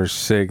animals that are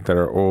sick, that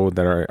are old,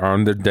 that are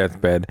on their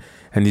deathbed,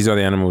 and these are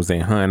the animals they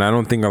hunt. And I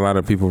don't think a lot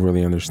of people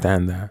really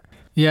understand that.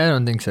 Yeah, I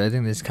don't think so. I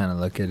think they just kind of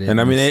look at it.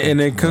 And I mean, and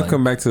it could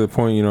come back to the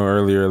point,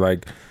 earlier,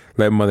 like,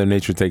 let Mother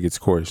Nature take its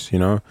course,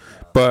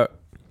 But,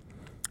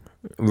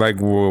 like,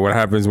 what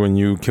happens when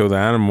you kill the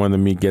animal and the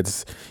meat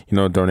gets,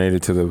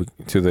 donated to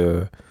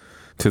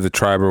the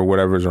tribe or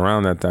whatever's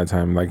around at that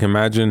time? Like,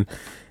 imagine,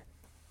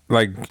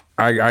 like,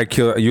 I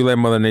kill, you let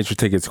Mother Nature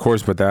take its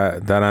course, but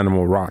that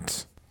animal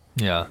rots.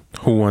 Yeah.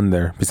 Who won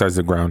there besides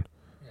the ground?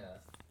 Yeah.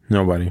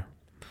 Nobody.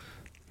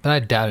 But I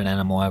doubt an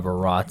animal ever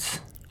rots.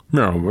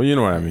 No, but you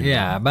know what I mean.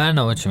 Yeah, but I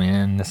know what you mean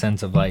in the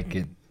sense of like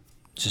it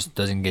just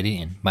doesn't get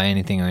eaten by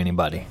anything or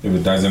anybody. If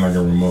it dies in like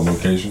a remote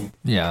location.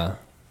 Yeah.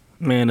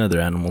 Man,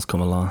 other animals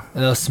come along.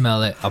 They'll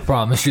smell it. I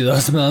promise you they'll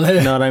smell it.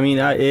 You know what I mean?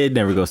 It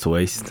never goes to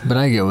waste. But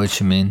I get what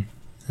you mean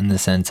in the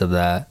sense of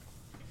that.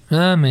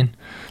 I mean,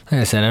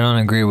 like I said, I don't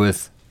agree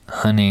with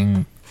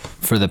hunting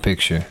for the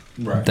picture.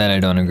 Right. That I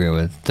don't agree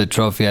with. The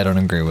trophy I don't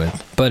agree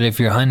with. But if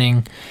you're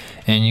hunting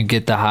and you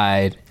get the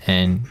hide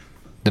and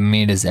the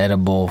meat is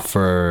edible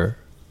for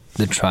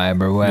the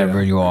tribe or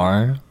wherever you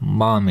are,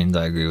 by all means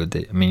I agree with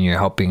it. I mean, you're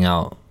helping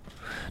out.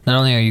 Not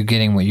only are you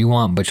getting what you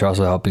want, but you're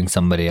also helping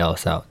somebody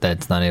else out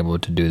that's not able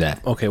to do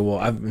that. Okay, well,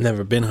 I've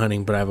never been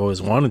hunting, but I've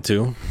always wanted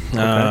to.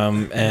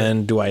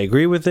 And do I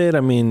agree with it?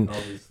 I mean,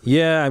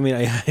 yeah, I mean,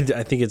 I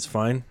think it's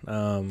fine.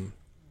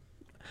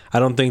 I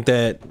don't think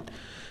that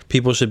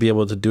people should be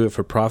able to do it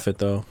for profit,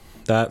 though.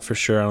 That for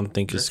sure, I don't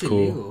think is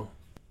cool. Illegal.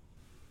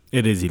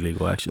 It is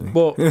illegal, actually.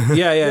 Well,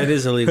 yeah, it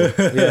is illegal.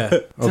 Yeah,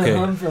 To okay.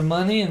 hunt for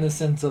money in the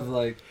sense of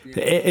like.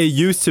 It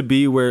used to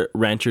be where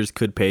ranchers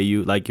could pay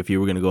you, like if you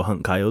were going to go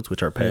hunt coyotes,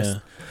 which are pests.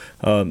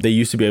 They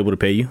used to be able to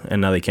pay you, and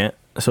now they can't.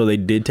 So they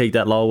did take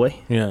that law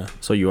away. Yeah.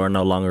 So you are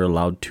no longer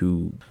allowed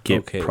to get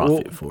Okay,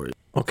 profit well- for it.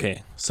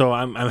 Okay, so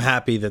I'm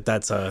happy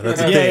that's a Yeah,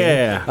 thing.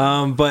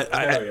 yeah. But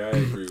I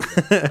agree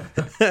with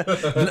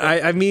that.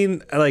 I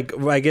mean, like,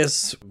 I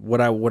guess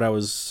what I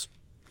was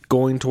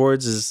going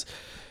towards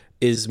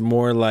is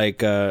more like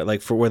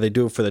for where they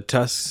do it for the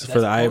tusks,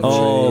 for the ivory.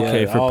 Oh,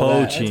 okay, yeah, for all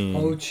that. poaching.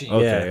 Poaching.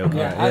 Okay, Yeah. okay.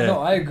 Yeah, I Yeah. know.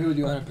 I agree with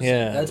you 100%.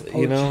 Yeah, That's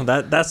poaching.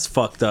 that's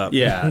fucked up.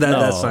 Yeah,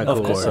 that's no, not of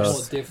cool. course. That's a So,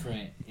 whole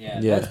different. Yeah,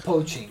 Yeah. that's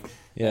poaching.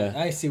 yeah,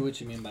 I see what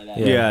you mean by that.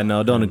 Yeah. Yeah,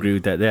 no, don't agree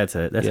with that. That's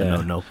a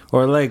Yeah. no.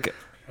 or like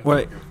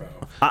what?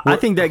 I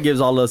think that gives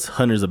all us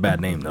hunters a bad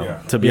name, though. Yeah.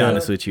 To be Yeah.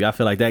 honest with you, I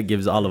feel like that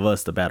gives all of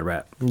us the bad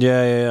rap.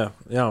 Yeah,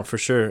 for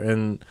sure.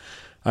 And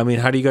I mean,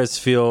 how do you guys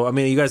feel? I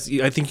mean, I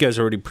think you guys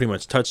already pretty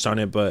much touched on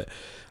it, but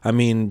I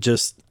mean,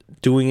 just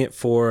doing it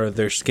for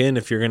their skin.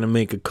 If you're gonna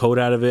make a coat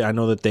out of it, I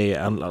know that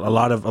a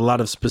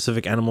lot of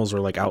specific animals are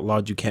like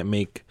outlawed. You can't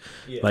make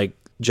like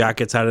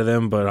jackets out of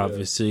them, but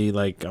obviously,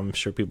 like I'm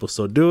sure people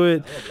still do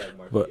it.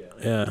 But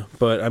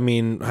but I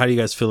mean, how do you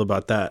guys feel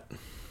about that?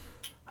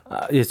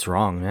 It's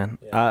wrong, man.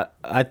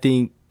 I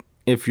think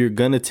if you're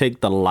gonna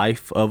take the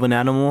life of an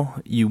animal,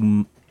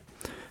 you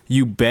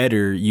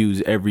better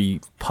use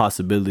every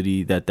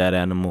possibility that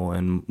animal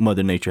and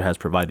Mother Nature has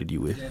provided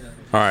you with.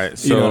 All right,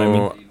 so You know what I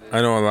mean?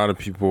 I know a lot of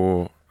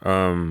people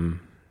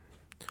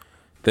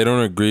they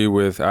don't agree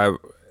with I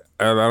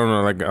don't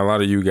know, like a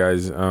lot of you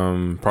guys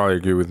probably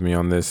agree with me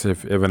on this.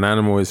 If an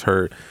animal is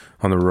hurt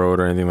on the road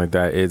or anything like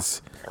that,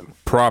 it's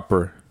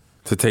proper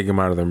to take them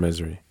out of their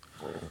misery.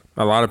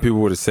 A lot of people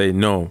would say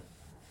no.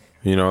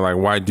 You know, like,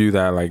 why do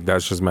that? Like,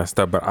 that's just messed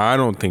up. But I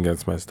don't think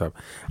that's messed up.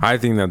 I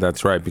think that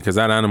that's right, because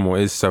that animal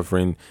is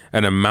suffering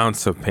an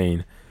amounts of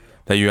pain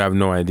that you have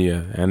no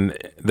idea, and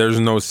there's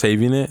no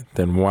saving it.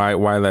 Then why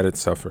let it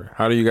suffer?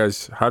 How do you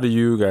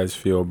guys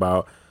feel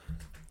about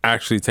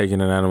actually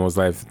taking an animal's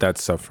life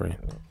that's suffering?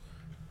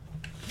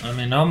 I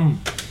mean,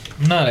 I'm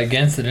not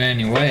against it in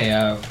any way.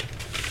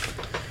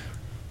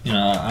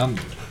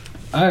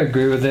 I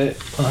agree with it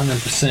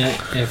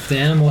 100%. If the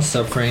animal's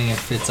suffering,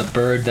 if it's a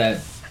bird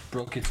that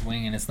broke its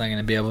wing and it's not going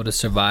to be able to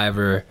survive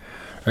or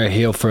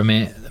heal from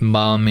it, then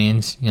by all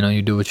means,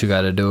 you do what you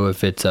got to do.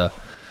 If it's a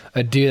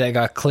deer that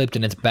got clipped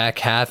and its back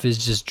half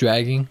is just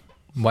dragging,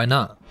 why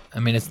not? I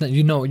mean, it's not,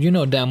 you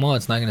know damn well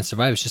it's not going to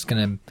survive. It's just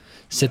going to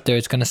sit there.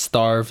 It's going to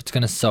starve. It's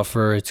going to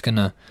suffer. It's going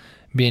to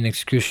be in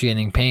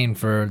excruciating pain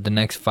for the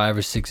next 5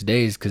 or 6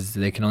 days because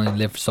they can only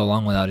live for so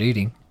long without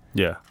eating.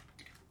 Yeah.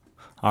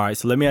 All right,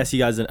 so let me ask you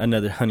guys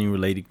another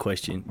hunting-related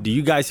question. Do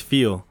you guys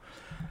feel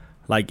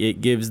like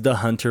it gives the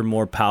hunter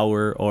more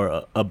power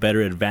or a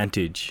better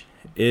advantage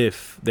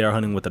if they're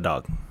hunting with a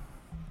dog?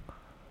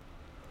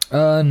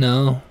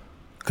 No.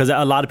 Because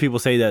a lot of people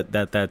say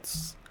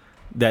that's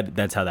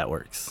how that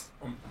works.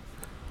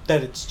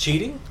 That it's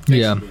cheating?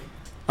 Yeah.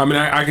 I mean,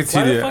 I could see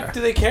Why the fuck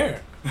do they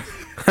care?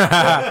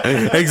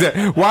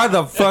 Exactly. Why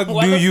the fuck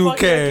do you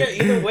care?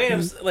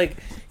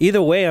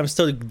 Either way, I'm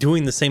still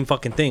doing the same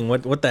fucking thing.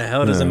 What the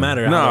hell does it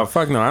matter? No,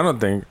 fuck no. I don't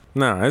think.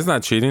 No, it's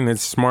not cheating.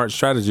 It's smart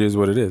strategy, is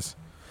what it is.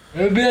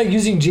 It would be like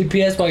using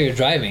GPS while you're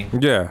driving.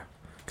 Yeah,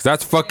 because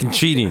that's fucking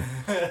cheating.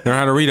 Learn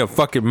how to read a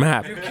fucking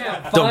map. Dumb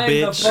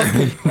bitch.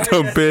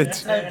 Dumb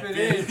bitch. Type it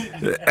in.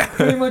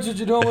 Pretty much what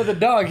you're doing with a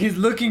dog. He's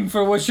looking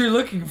for what you're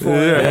looking for.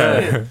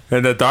 Yeah.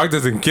 And the dog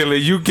doesn't kill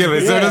it. You kill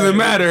it, so it doesn't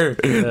matter.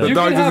 The You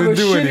dog can have doesn't a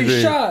do shitty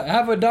anything. shot.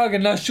 Have a dog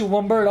and not shoot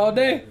one bird all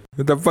day.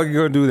 What the fuck you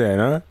gonna do then,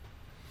 huh?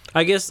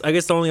 I guess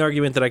the only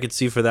argument that I could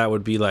see for that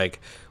would be like,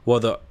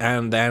 well, the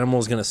animal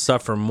is gonna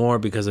suffer more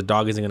because the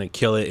dog isn't gonna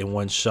kill it in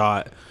one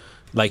shot,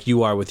 like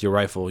you are with your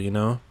rifle.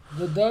 The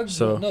dogs,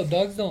 So-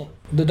 dogs don't.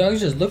 The dogs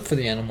just look for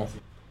the animal.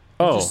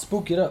 Oh, Just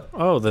spook it up.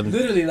 then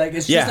Literally, like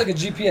it's Yeah. just like a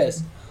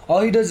GPS.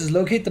 All he does is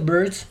locate the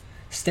birds,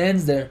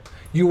 stands there.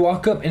 You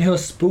walk up and he'll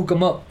spook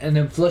them up and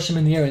then flush them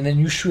in the air and then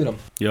you shoot them.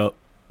 Yup.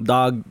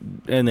 Dog,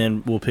 and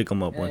then we'll pick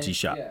him up once he's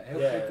shot. Yeah, he'll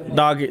pick 'em up.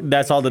 Dog,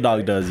 that's all the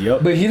dog does.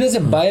 Yup. But he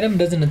doesn't bite them,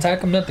 doesn't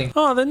attack them, nothing.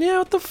 Oh, then yeah,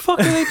 what the fuck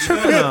are they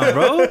tripping on,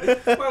 bro?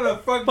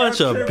 Bunch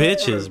of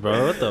bitches,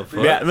 bro. What the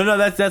fuck? Yeah, no,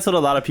 that's what a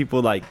lot of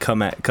people like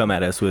come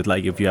at us with.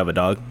 Like, if you have a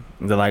dog,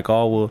 they're like,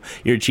 "Oh, well,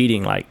 you're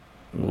cheating." Like,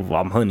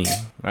 well, I'm hunting.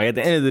 Like, at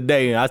the end of the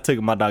day, I took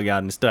my dog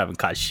out and still haven't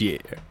caught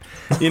shit.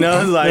 Like,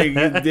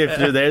 if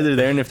they're there, they're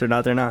there, and if they're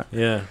not, they're not.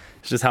 Yeah.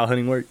 It's just how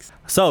hunting works.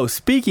 So,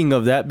 speaking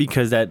of that,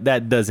 because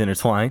that does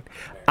intertwine,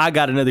 I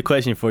got another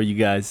question for you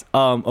guys.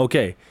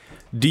 Okay,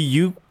 do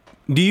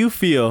you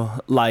feel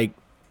like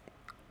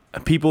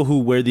people who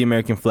wear the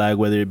American flag,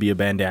 whether it be a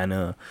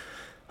bandana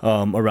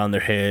around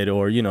their head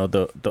or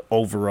the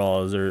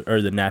overalls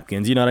or the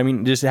napkins, you know what I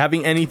mean, just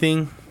having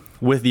anything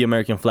with the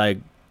American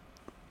flag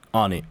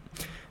on it,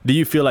 do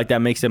you feel like that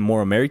makes them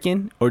more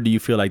American, or do you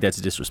feel like that's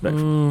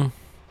disrespectful?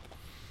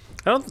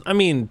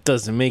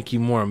 Does it make you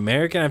more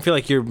American? I feel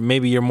like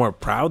you're more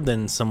proud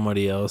than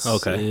somebody else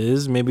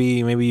is.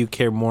 Maybe you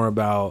care more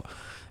about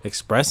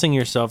expressing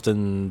yourself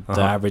than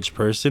the average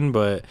person,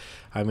 but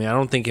I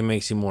don't think it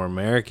makes you more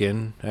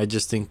American. I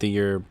just think that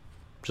you're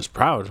just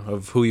proud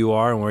of who you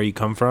are and where you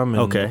come from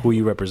and who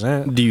you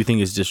represent. Do you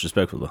think it's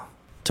disrespectful though?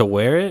 To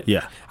wear it?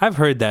 Yeah. I've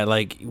heard that,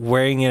 like,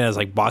 wearing it as,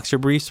 like, boxer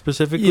briefs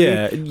specifically.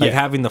 Yeah. Like,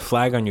 having the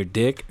flag on your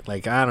dick.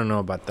 Like, I don't know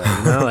about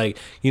that, Like,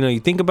 you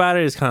think about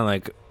it, it's kind of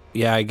like,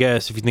 yeah, I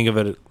guess if you think of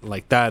it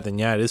like that, then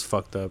yeah, it is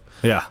fucked up.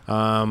 Yeah.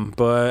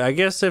 But I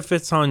guess if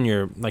it's on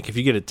your, like, if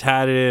you get it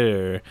tatted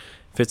or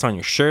if it's on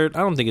your shirt, I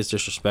don't think it's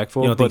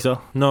disrespectful. You don't think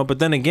so? No, but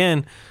then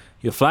again,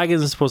 your flag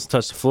isn't supposed to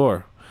touch the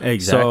floor.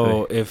 Exactly.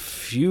 So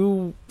if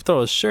you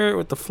throw a shirt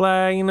with the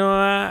flag,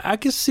 I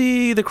can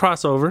see the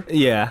crossover.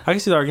 Yeah. I can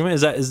see the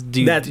argument.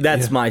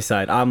 That's my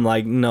side. I'm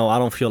like, no, I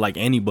don't feel like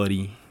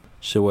anybody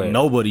should wear.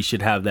 Nobody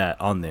should have that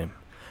on them.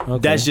 Okay.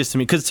 That's just to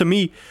me, because to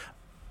me,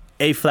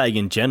 a flag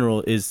in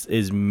general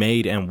is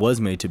made and was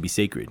made to be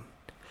sacred.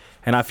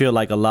 And I feel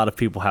like a lot of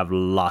people have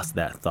lost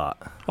that thought.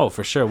 Oh,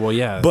 for sure. Well,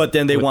 yeah. But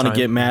then they With want to time.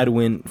 get mad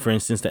when, for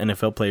instance, the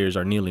NFL players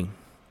are kneeling.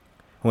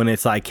 When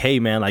it's like, hey,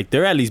 man, like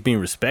they're at least being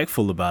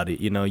respectful about it.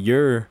 You know,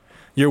 you're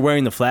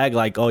wearing the flag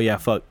like, oh yeah,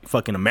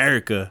 fucking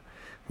America.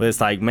 But it's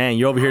like, man,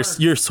 you're over here,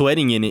 you're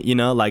sweating in it. You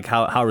know, like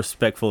how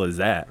respectful is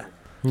that?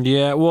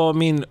 Yeah, well, I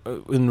mean,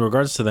 in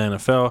regards to the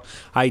NFL,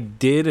 I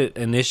did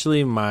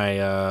initially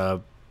my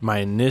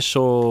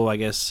initial, I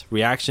guess,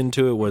 reaction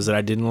to it was that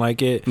I didn't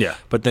like it. Yeah.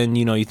 But then,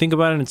 you know, you think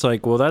about it and it's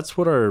like, well, that's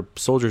what our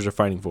soldiers are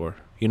fighting for.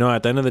 You know,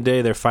 at the end of the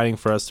day, they're fighting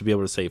for us to be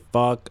able to say,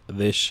 fuck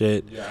this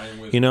shit. Yeah, I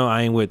ain't with you know,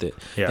 I ain't with it.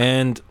 Yeah.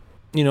 And,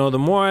 you know, the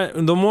more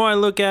I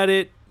look at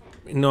it,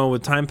 you know,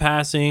 with time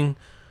passing,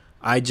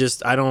 I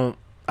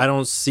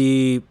don't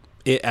see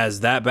it as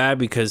that bad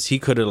because he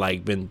could have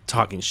like been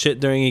talking shit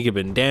during it. He could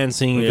have been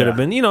dancing. He could have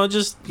been, you know,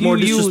 just More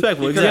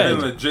disrespectful. He could have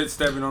Exactly. been legit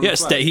stepping on Yeah, the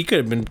flag. he could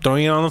have been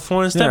throwing it on the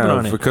floor and stepping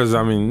on it. Because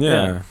I mean,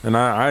 yeah, Yeah. and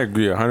I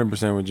agree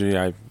 100% with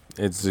you.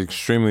 It's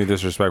extremely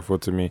disrespectful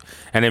to me,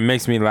 and it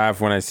makes me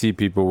laugh when I see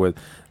people with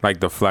like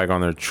the flag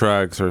on their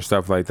trucks or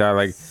stuff like that.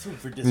 Like,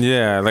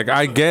 yeah, like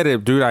I get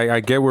it, dude.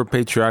 I get we're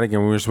patriotic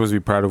and we're supposed to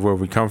be proud of where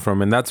we come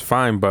from, and that's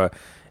fine. But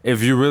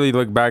if you really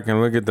look back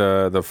and look at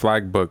the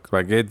flag book,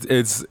 like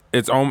it's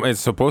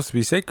supposed to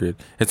be sacred.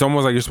 It's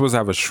almost like you're supposed to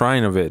have a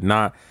shrine of it,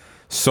 not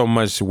so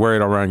much wear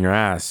it around your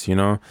ass. You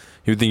know,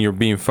 you think you're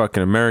being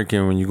fucking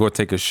American when you go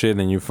take a shit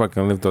and you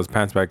fucking lift those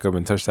pants back up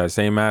and touch that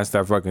same ass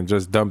that fucking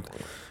just dumped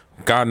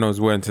God knows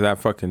what into that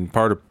fucking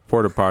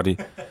porta potty.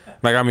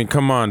 Like, I mean,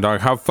 come on, dog.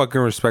 How fucking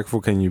respectful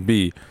can you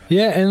be?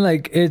 Yeah, and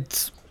like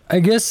it's,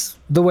 I guess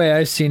the way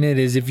I've seen it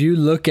is if you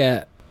look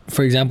at,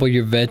 for example,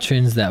 your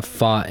veterans that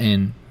fought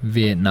in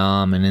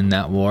Vietnam and in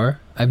that war,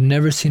 I've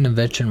never seen a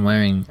veteran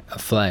wearing a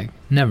flag.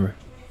 Never.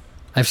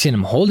 I've seen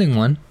them holding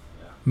one,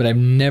 but I've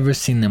never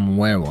seen them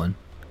wear one.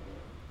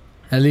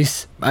 At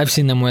least I've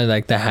seen them wear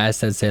like the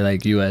hats that say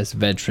like U.S.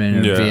 veteran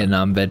or Yeah.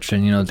 Vietnam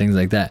veteran, you know, things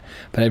like that.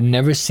 But I've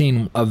never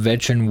seen a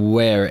veteran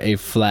wear a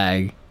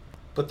flag,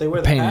 But they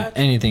wear paint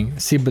anything.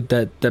 See, but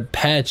the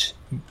patch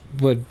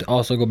would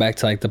also go back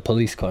to like the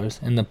police cars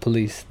and the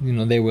police, you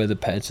know, they wear the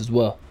patch as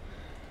well.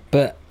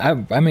 But I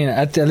mean,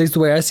 at least the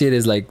way I see it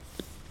is like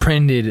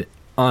printed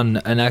on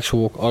an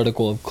actual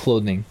article of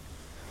clothing,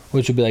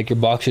 which would be like your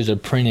boxers are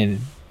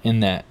printed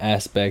in that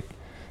aspect.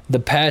 The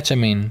patch, I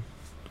mean,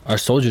 our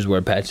soldiers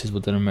wear patches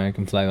with an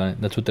American flag on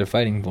it. That's what they're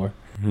fighting for.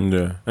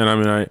 Yeah, and I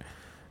mean,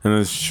 and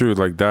it's true.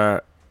 Like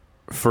that,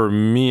 for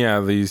me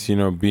at least, you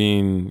know,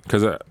 being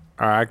because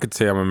I could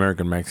say I'm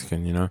American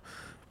Mexican, you know,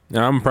 and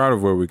I'm proud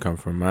of where we come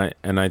from.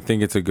 And I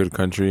think it's a good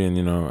country, and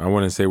you know, I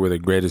wouldn't say we're the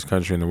greatest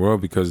country in the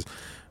world because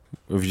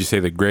if you say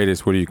the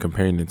greatest, what are you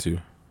comparing it to?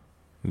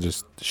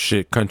 Just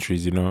shit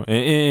countries, you know,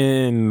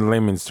 in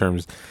layman's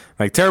terms,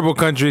 like terrible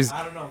countries.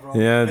 I don't know, bro.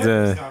 Yeah,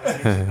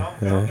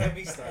 Don't get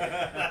me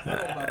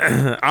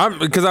started.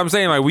 because I'm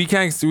saying like we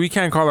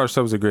can't call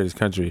ourselves the greatest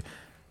country.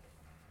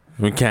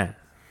 We can't.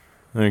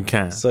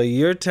 So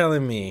you're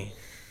telling me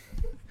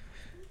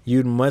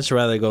you'd much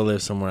rather go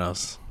live somewhere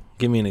else?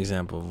 Give me an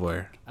example of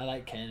where. I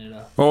like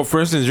Canada. Oh, for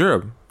instance,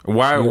 Europe.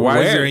 Why is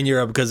Where it in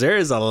Europe? Because there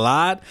is a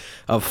lot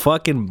of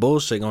fucking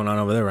bullshit going on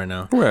over there right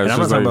now. Where? And It's I'm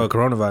not just talking like-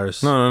 about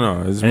coronavirus.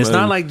 No. And it's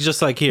not like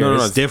just like here.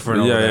 It's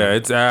different. Yeah, over there.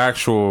 it's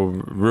actual,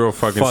 real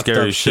fucking Fucked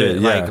scary up shit.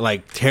 Yeah.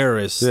 like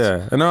terrorists.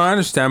 Yeah, no, I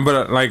understand,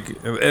 but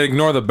like,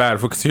 ignore the bad.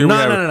 Because here No, we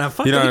have, no.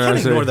 Fuck you that. know You what can't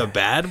I'm saying? ignore the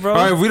bad, bro.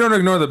 All right, we don't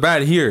ignore the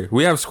bad here.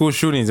 We have school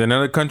shootings in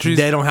other countries.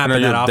 They don't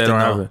happen that often. They don't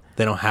though. happen.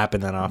 They don't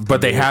happen that often. But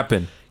they dude.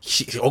 happen.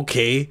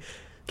 Okay.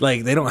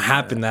 Like they don't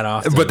happen that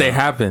often. But they bro.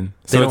 happen.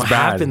 They So don't it's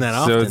bad. happen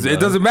that So often, it though.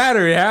 doesn't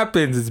matter. It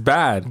happens. It's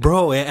bad.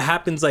 Bro, it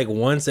happens like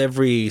once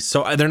every.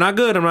 So they're not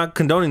good. I'm not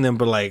condoning them,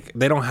 but like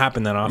they don't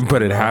happen that often.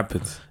 But it bro.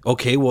 happens.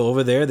 Okay, well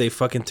over there they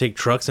fucking take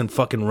trucks and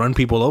fucking run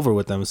people over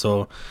with them.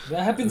 So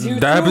That happens here.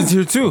 That happens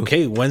here too.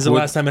 okay, when's the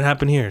With- last time it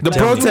happened here? The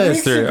Tell me.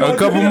 protester a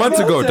couple months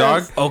ago,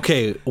 dog.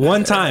 Okay,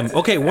 one time.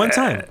 Okay, one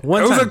time.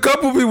 One It was time. a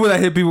couple people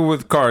that hit people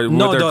with cars.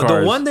 No, with their the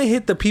cars. one that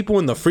hit the people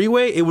in the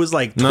freeway, it was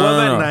like 12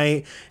 No. at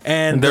night,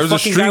 and There the was a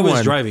fucking street guy was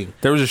one. driving.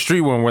 There was a street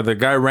one where the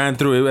guy ran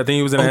through it. I think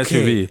he was in an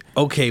SUV.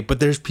 Okay,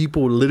 but there's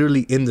people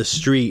literally in the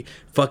street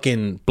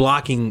fucking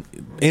blocking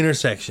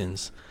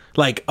intersections.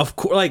 Like, of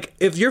course, like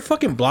if you're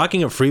fucking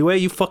blocking a freeway,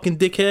 you fucking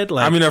dickhead.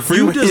 Like, I mean, a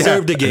freeway. you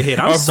deserve yeah. to get hit.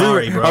 I'm A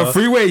sorry, freeway, bro. A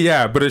freeway,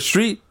 yeah, but a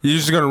street, you're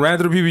just gonna ran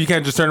through people. You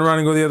can't just turn around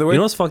and go the other way. You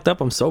know what's fucked up?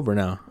 I'm sober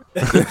now,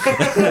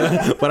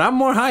 but I'm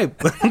more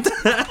hype.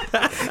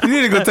 You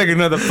need to go take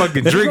another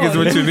fucking drink. Is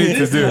what you need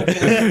to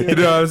do. You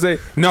know what I'm saying?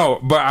 No,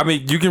 but I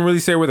mean, you can really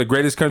say we're the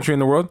greatest country in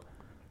the world.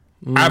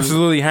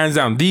 Absolutely, hands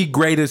down, the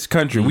greatest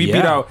country. We beat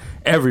Yeah. out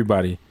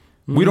everybody.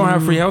 We don't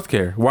have free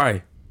healthcare.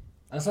 Why?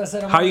 That's what I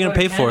said. How are you gonna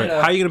pay for it?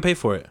 How are you gonna pay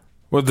for it?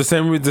 Well, the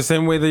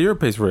same way that Europe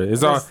pays for it.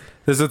 It's all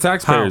there's the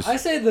taxpayers. I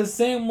say the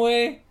same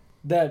way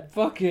that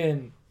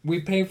fucking we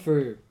pay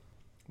for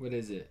what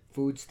is it?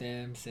 Food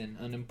stamps and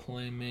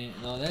unemployment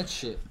and all that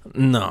shit.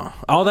 No,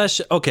 all that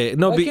shit. Okay,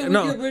 no, Why can't we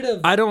get rid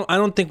of- I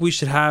don't think we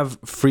should have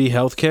free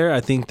healthcare.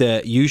 I think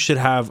that you should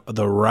have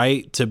the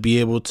right to be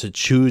able to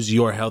choose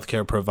your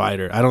healthcare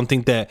provider. I don't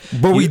think that.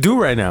 But we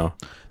do right now.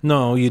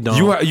 No, you don't.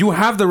 You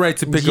have the right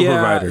to pick a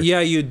provider.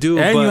 Yeah, you do.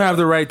 And but you have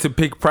the right to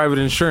pick private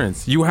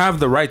insurance. You have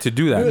the right to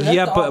do that. Dude, that's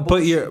Yeah, all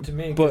but you're- bullshit to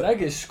me, 'cause but I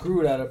get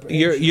screwed out of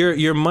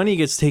your money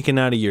gets taken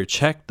out of your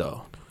check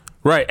though.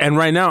 Right. And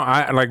right now,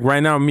 I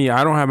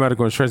don't have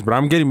medical insurance, but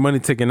I'm getting money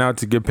taken out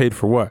to get paid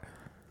for what?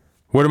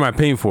 What am I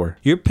paying for?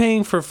 You're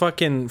paying for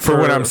fucking For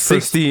when I'm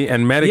 60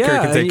 and Medicare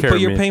yeah, can take care but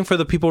of you're me. paying for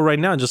the people right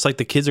now, just like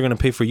the kids are gonna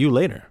pay for you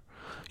later.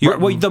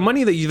 The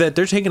money that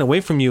they're taking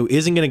away from you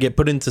isn't gonna get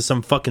put into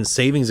some fucking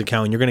savings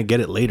account, and you're gonna get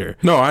it later.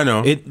 No, I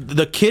know.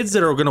 The kids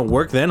that are gonna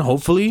work then,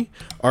 hopefully,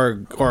 are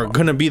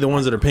gonna be the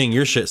ones that are paying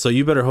your shit. So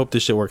you better hope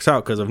this shit works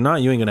out, because if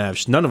not, you ain't gonna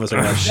have. None of us are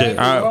gonna have shit.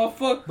 We're all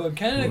fucked, but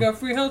Canada got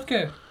free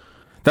healthcare.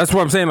 That's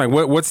what I'm saying. Like,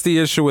 what's the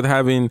issue with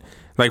having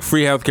like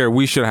free healthcare?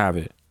 We should have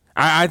it.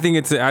 I think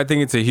it's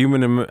a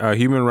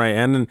human right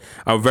and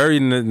a very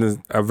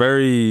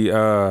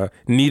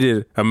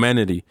needed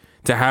amenity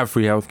to have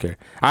free healthcare.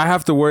 I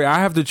have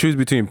to choose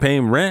between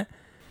paying rent,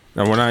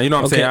 and when you know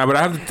what I'm saying. But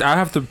I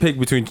have to pick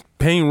between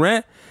paying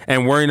rent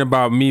and worrying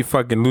about me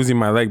fucking losing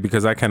my leg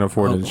because I can't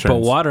afford insurance. But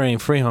water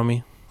ain't free,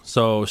 homie.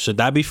 So should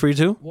that be free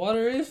too?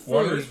 Water is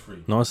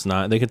free. No, it's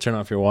not. They can turn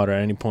off your water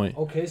at any point.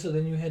 Okay, so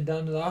then you head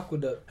down to the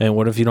aqueduct. And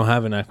what if you don't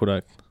have an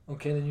aqueduct?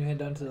 Okay, then you head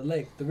down to the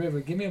lake, the river.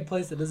 Give me a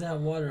place that doesn't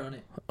have water on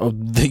it. Oh,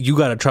 you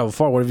gotta travel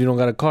far. What if you don't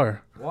got a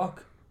car?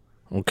 Walk.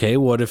 Okay,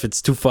 what if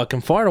it's too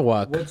fucking far to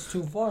walk? What's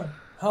too far?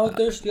 How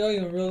thirsty are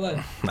you in real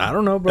life? I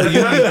don't know, bro.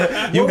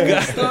 What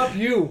will stop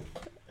you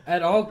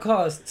at all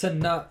costs to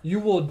not? You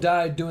will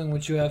die doing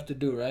what you have to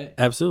do, right?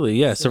 Absolutely,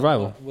 yeah.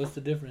 Survival. What's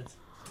the difference?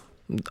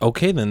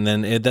 Okay, then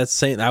that's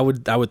saying I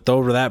would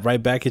throw that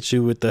right back at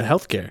you with the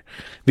healthcare,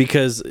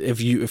 because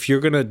if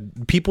you're gonna,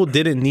 people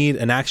didn't need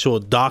an actual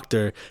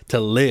doctor to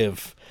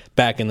live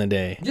back in the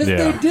day. Yes,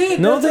 Yeah. they did.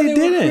 No, That's how they were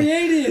didn't.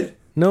 created.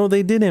 No,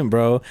 they didn't,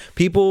 bro.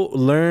 People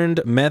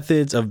learned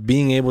methods of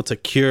being able to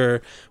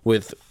cure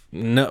with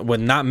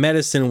not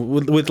medicine,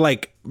 with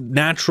like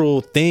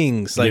natural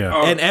things, like,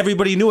 Yeah. and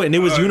everybody knew it, and it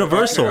was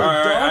universal.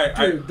 I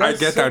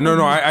get that.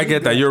 No, I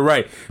get that. You're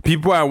right.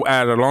 People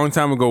at a long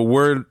time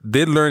ago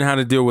did learn how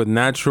to deal with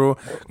natural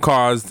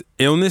caused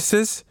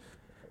illnesses,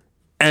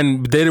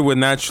 and did it with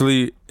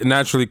naturally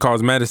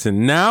caused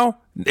medicine. Now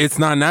it's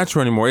not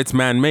natural anymore. It's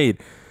man made.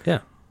 Yeah.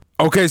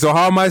 Okay, so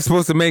how am I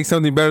supposed to make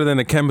something better than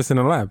a chemist in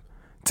a lab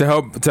to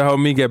help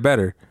me get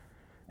better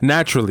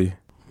naturally?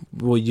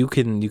 Well, you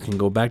can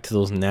go back to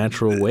those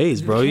natural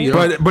ways, bro.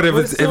 But if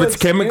What's it's so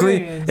chemically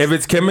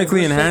experienced?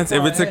 enhanced,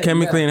 if it's a Ahead,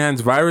 chemically yeah.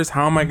 enhanced virus,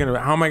 how am I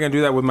gonna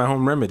do that with my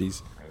home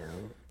remedies?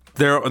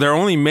 They're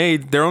only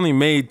made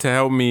to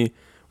help me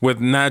with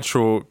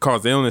natural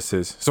caused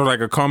illnesses. So like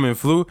a common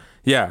flu,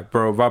 yeah,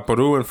 bro,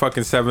 Vaporu and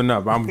fucking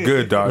 7-Up, I'm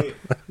good, dog.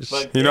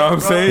 You know what I'm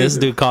saying? This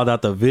dude called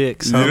out the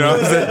Vicks. You know what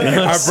I'm saying?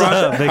 What's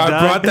up, big I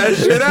dog? brought that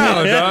shit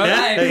out, dog.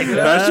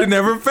 That shit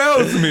never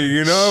fails me,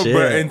 you know. Shit.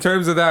 But in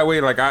terms of that way,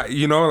 like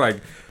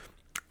we're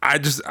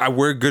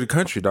a good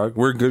country, dog.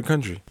 We're a good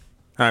country.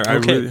 I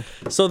Okay, really,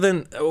 so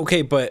then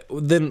but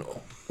then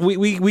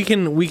we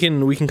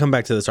can come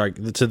back to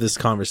this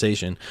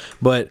conversation,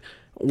 but.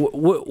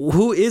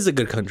 Who is a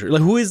good country?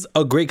 Like, who is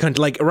a great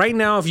country? Like, right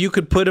now, if you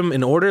could put them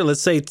in order,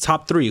 let's say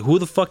top 3. Who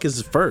the fuck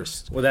is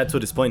first? Well, that's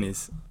what his point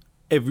is.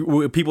 If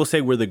people say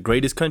we're the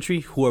greatest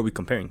country, who are we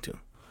comparing to?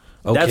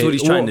 That's Okay, what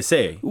he's trying well, to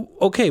say.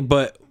 Okay,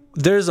 but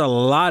there's a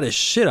lot of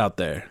shit out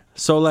there.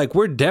 So, like,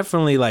 we're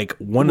definitely like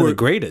one of the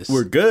greatest.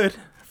 We're good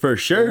for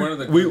sure. one of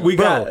the We good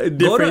got Bro,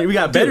 different. We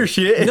got better dude,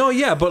 shit. No,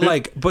 yeah, but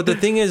the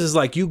thing is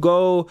like, you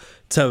go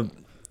to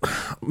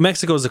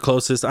Mexico's the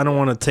closest. I don't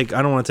want to take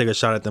a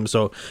shot at them.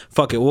 So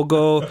fuck it. We'll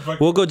go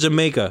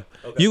Jamaica.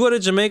 You go to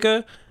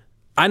Jamaica.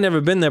 I never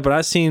been there, but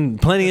I've seen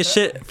plenty of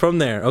shit from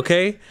there.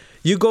 Okay.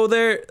 You go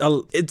there,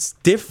 it's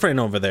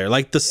different over there.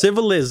 Like, the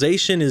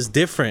civilization is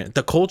different.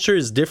 The culture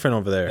is different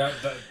over there.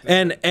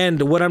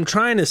 And what I'm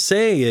trying to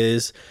say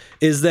is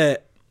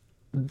that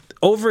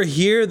over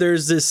here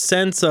there's this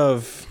sense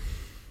of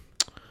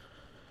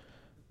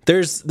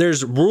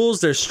there's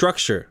rules, there's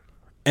structure.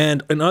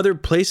 And in other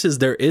places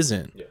there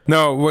isn't.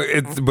 no,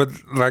 it's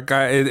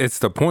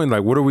the point.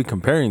 Like, what are we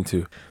comparing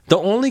to? The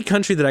only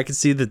country that I could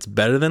see that's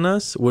better than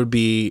us would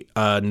be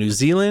New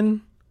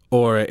Zealand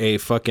or a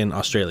fucking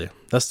Australia.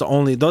 Those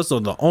are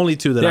the only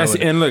two that I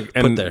would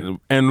put there.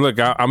 And look,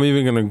 I'm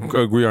even gonna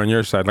agree on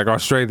your side. Like,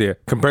 Australia,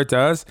 compared to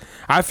us,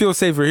 I feel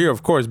safer here,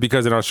 of course,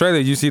 because in Australia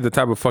you see the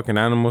type of fucking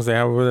animals they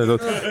have over there.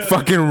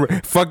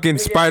 Those fucking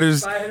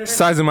spiders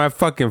size of my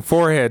fucking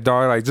forehead,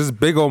 dog. Like, just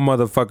big old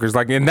motherfuckers.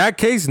 Like, in that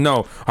case,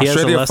 no, He has a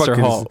Australia Lester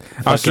Hall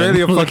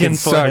Australia fucking fucking looking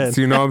forehead. sucks.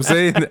 You know what I'm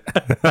saying?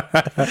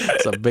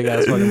 It's a big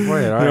ass fucking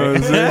forehead. All You know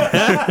right. what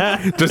I'm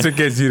saying? Just in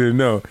case you didn't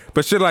know.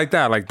 But shit like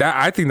that,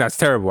 I think that's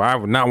terrible. I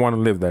would not want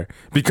to live there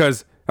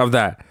because of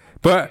that.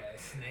 But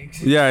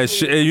Yeah,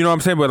 you know what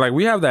I'm saying? But like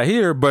we have that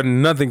here, but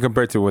nothing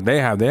compared to what they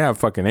have. They have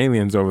fucking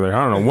aliens over there.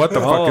 I don't know what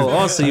the fuck is.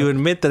 Also, you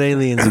admit that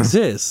aliens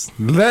exist.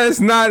 Let's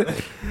not.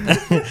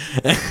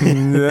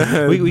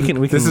 we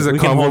can. This is a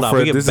combo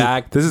for this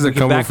is a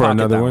combo for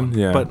another one.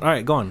 Yeah. But all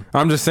right, go on.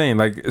 I'm just saying,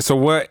 like, so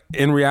what?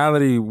 In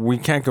reality, we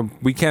can't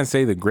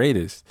say the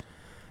greatest.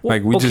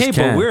 Like we just can't.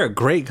 But we're a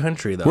great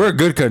country, though. We're a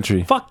good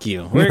country. Fuck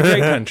you. We're a great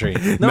country.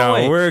 No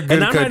way. We're a good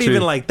and I'm country. not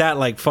even like that.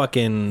 Like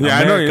fucking.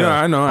 Yeah, America.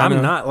 I know.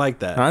 I'm not like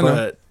that. I know.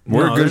 But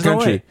We're a good no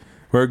country. way.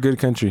 We're a good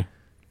country.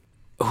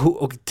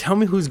 Okay, tell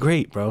me who's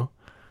great, bro.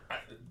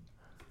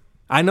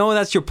 I know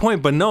that's your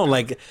point, but no,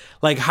 like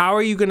how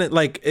are you gonna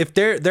like if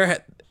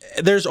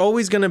there's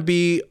always gonna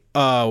be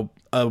a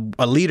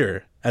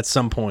leader at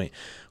some point.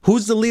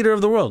 Who's the leader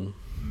of the world?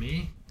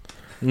 Me?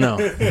 No.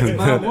 It's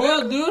my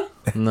world, dude.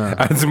 No.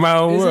 That's my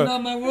own Is it world.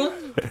 not my world?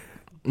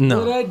 No.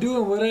 What I do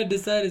and what I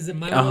decide is in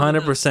my world.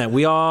 100%.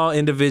 We all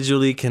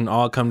individually can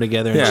all come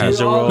together and change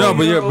the world. No,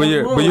 but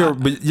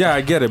yeah,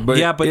 I get it. But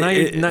yeah, but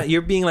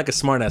you're being like a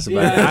smartass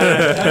about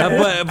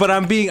it. But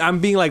I'm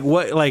being like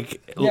what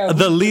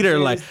the leader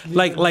like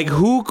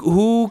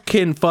who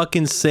can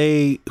fucking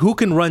say who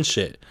can run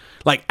shit.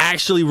 Like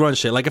actually run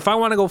shit. Like if I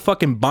want to go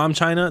fucking bomb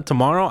China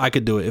tomorrow, I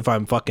could do it if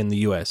I'm fucking the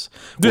US.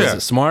 Is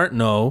it smart?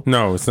 No.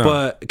 No, it's not.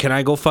 But can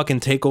I go fucking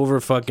take over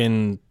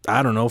fucking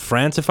I don't know,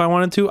 France if I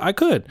wanted to? I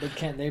could. But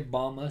can't they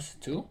bomb us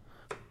too?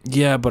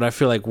 Yeah, but I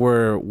feel like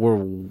we're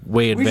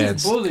way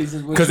advanced.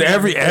 Because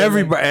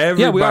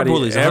everybody, yeah, we are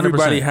bullies.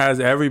 100%.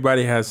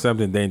 everybody has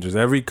something dangerous.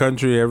 Every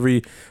country,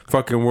 every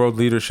fucking world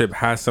leadership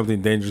has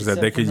something dangerous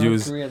that they could North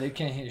use. Korea, they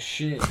can't hit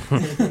shit.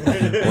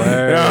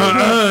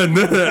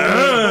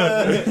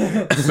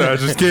 No,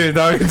 just kidding,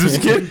 dog.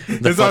 Just kidding.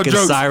 It's all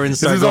jokes. Sirens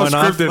This is all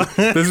start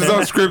scripted. This is all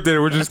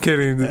scripted. We're just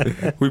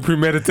kidding. We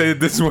premeditated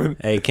this one.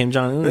 Hey, Kim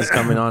Jong-un is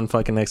coming on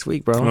fucking next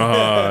week, bro.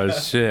 Oh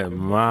shit,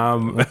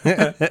 mom.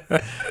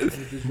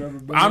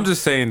 I'm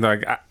just saying,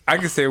 like I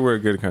can say we're a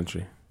good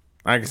country.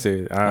 I can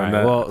say it.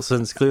 Right, well,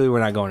 since clearly we're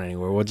not going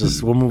anywhere,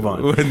 we'll move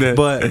on.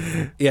 But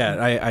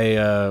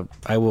yeah,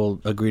 I will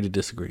agree to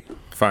disagree.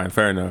 Fine,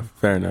 fair enough.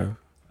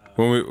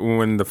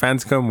 When the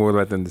fans come, we'll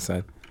let them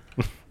decide.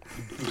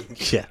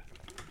 Yeah,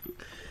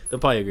 they'll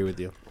probably agree with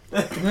you.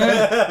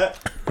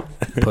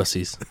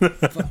 Pussies.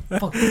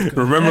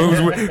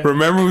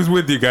 Remember who's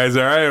with you guys.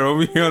 All right,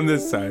 we'll be on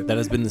this side. That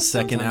has been the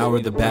second hour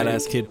of the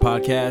Badass Kid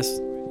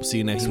podcast. We'll see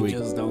you next week.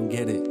 Just don't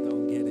get it.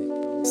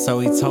 So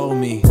he told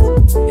me,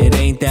 it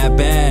ain't that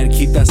bad.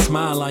 Keep that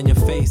smile on your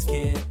face,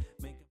 kid.